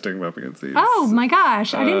like roasting pumpkin seeds. Oh my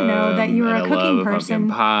gosh, I didn't know that you were a cooking person.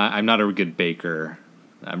 Pumpkin pie. I'm not a good baker.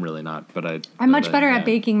 I'm really not, but I'm much better at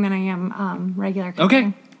baking than I am regular cooking.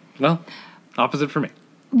 Okay, well, opposite for me.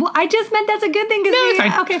 Well, I just meant that's a good thing. No, it's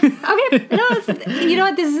fine. Okay. No, you know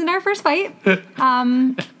what? This isn't our first fight.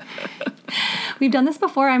 We've done this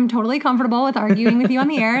before. I'm totally comfortable with arguing with you on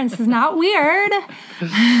the air, and this is not weird.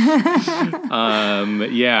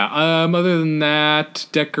 Other than that,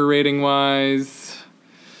 decorating wise,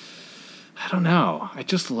 I don't know. I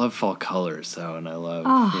just love fall colors, though, and I love,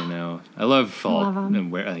 I love fall.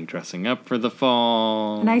 And I think dressing up for the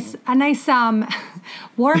fall. A nice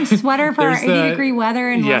warm sweater for our 80-degree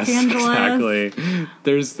weather in Los Angeles. Exactly.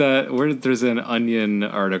 There's an Onion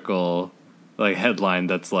article, like headline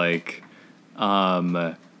that's like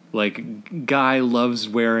guy loves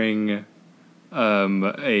wearing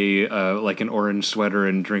an orange sweater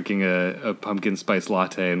and drinking a pumpkin spice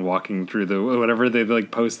latte and walking through the whatever. They like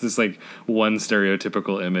post this like one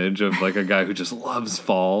stereotypical image of like a guy who just loves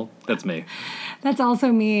fall. That's me. That's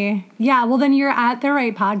also me. Yeah, well then you're at the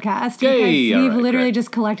right podcast. Yay! Because we've literally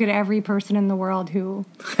just collected every person in the world who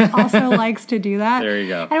also likes to do that. There you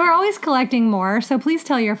go. And we're always collecting more, so please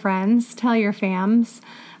tell your friends, tell your fams,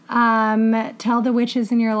 tell the witches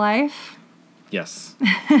in your life. Yes.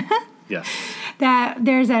 Yes. That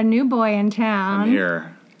there's a new boy in town. I'm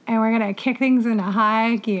here. And we're going to kick things into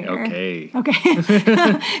high gear. Okay.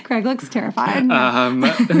 Craig looks terrified.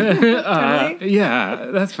 Yeah,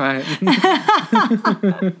 that's fine.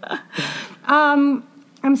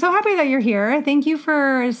 I'm so happy that you're here. Thank you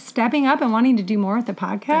for stepping up and wanting to do more with the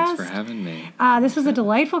podcast. Thanks for having me. This was a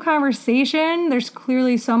delightful conversation. There's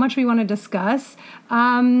clearly so much we want to discuss.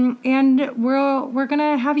 And we're going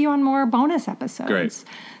to have you on more bonus episodes. Great.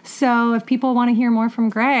 So if people want to hear more from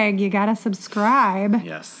Greg, you got to subscribe.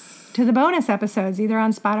 Yes. To the bonus episodes, either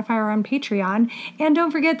on Spotify or on Patreon. And don't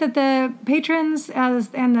forget that the patrons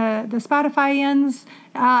and the Spotify-ians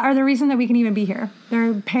are the reason that we can even be here.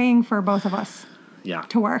 They're paying for both of us. Yeah.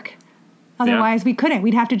 To work. Otherwise, we couldn't.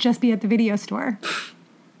 We'd have to just be at the video store.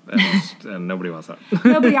 Nobody wants that.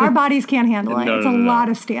 Nobody. Our bodies can't handle it. It's a lot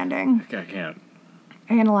of standing. I can't.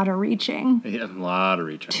 And a lot of reaching. Yeah, a lot of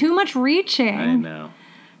reaching. Too much reaching. I know.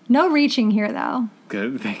 No reaching here, though.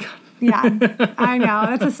 Good. Thank God. Yeah, I know.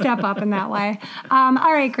 That's a step up in that way. All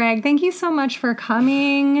right, Greg, thank you so much for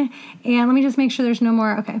coming. And let me just make sure there's no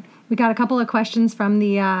more. Okay. We got a couple of questions from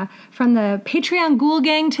the Patreon Ghoul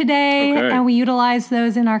Gang today, and we utilized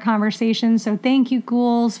those in our conversation. So thank you,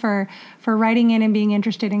 ghouls, for writing in and being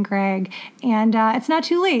interested in Greg. And it's not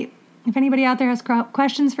too late. If anybody out there has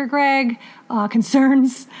questions for Greg,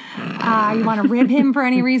 concerns, you want to rib him for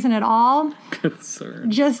any reason at all,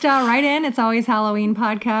 just write in. It's always Halloween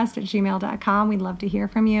podcast at gmail.com. We'd love to hear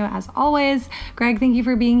from you, as always. Greg, thank you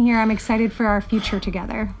for being here. I'm excited for our future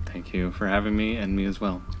together. Thank you for having me, and me as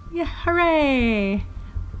well. Yeah, hooray.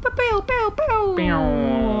 Bow, bow, bow,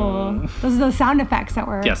 bow. Those are those sound effects that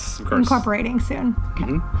we're incorporating soon. Okay.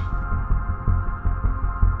 Mm-hmm.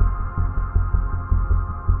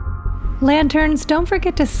 Lanterns, don't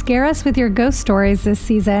forget to scare us with your ghost stories this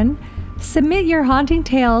season. Submit your haunting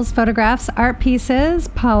tales, photographs, art pieces,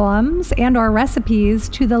 poems, and or recipes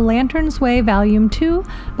to The Lantern's Way Volume 2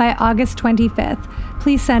 by August 25th.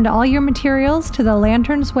 Please send all your materials to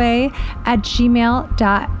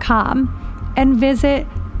thelanternsway@gmail.com and visit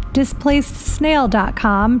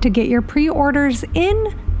displacedsnail.com to get your pre-orders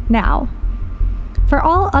in now. For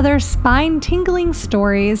all other spine-tingling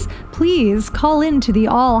stories, please call in to the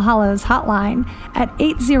All Hallows hotline at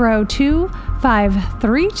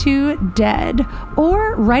 802-532-DEAD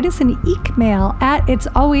or write us an email at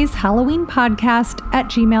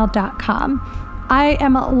itsalwayshalloweenpodcast@gmail.com. I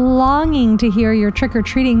am longing to hear your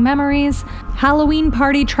trick-or-treating memories, Halloween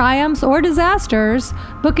party triumphs or disasters,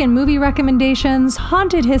 book and movie recommendations,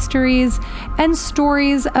 haunted histories, and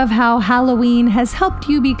stories of how Halloween has helped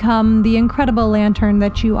you become the incredible lantern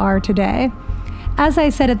that you are today. As I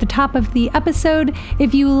said at the top of the episode,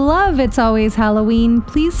 if you love It's Always Halloween,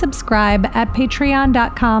 please subscribe at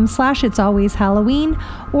patreon.com/itsalwayshalloween,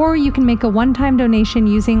 or you can make a one-time donation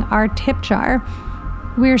using our tip jar.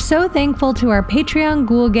 We're so thankful to our Patreon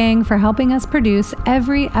Ghoul Gang for helping us produce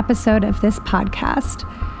every episode of this podcast.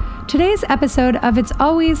 Today's episode of It's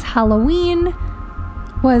Always Halloween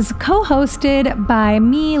was co-hosted by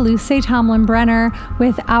me, Luce Tomlin-Brenner,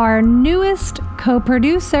 with our newest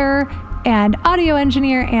co-producer and audio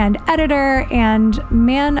engineer and editor and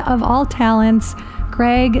man of all talents,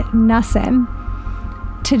 Greg Nussen.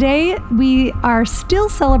 Today, we are still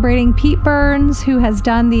celebrating Pete Burns, who has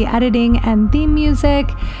done the editing and theme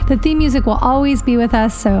music. The theme music will always be with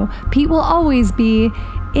us, so Pete will always be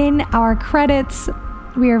in our credits.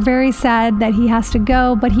 We are very sad that he has to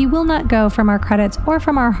go, but he will not go from our credits or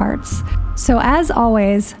from our hearts. So as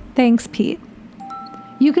always, thanks, Pete.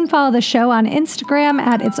 You can follow the show on Instagram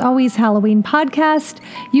at It's Always Halloween Podcast.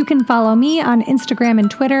 You can follow me on Instagram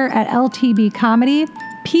and Twitter at LTB Comedy.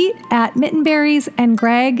 Pete at Mittenberries, and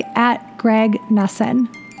Greg at Greg Nussen.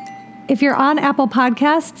 If you're on Apple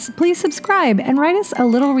Podcasts, please subscribe and write us a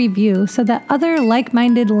little review so that other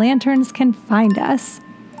like-minded lanterns can find us.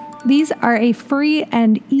 These are a free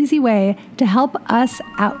and easy way to help us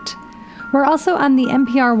out. We're also on the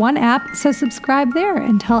NPR One app, so subscribe there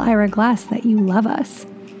and tell Ira Glass that you love us.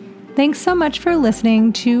 Thanks so much for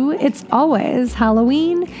listening to It's Always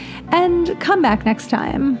Halloween, and come back next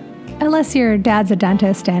time. Unless your dad's a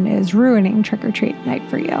dentist and is ruining trick-or-treat night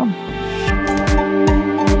for you.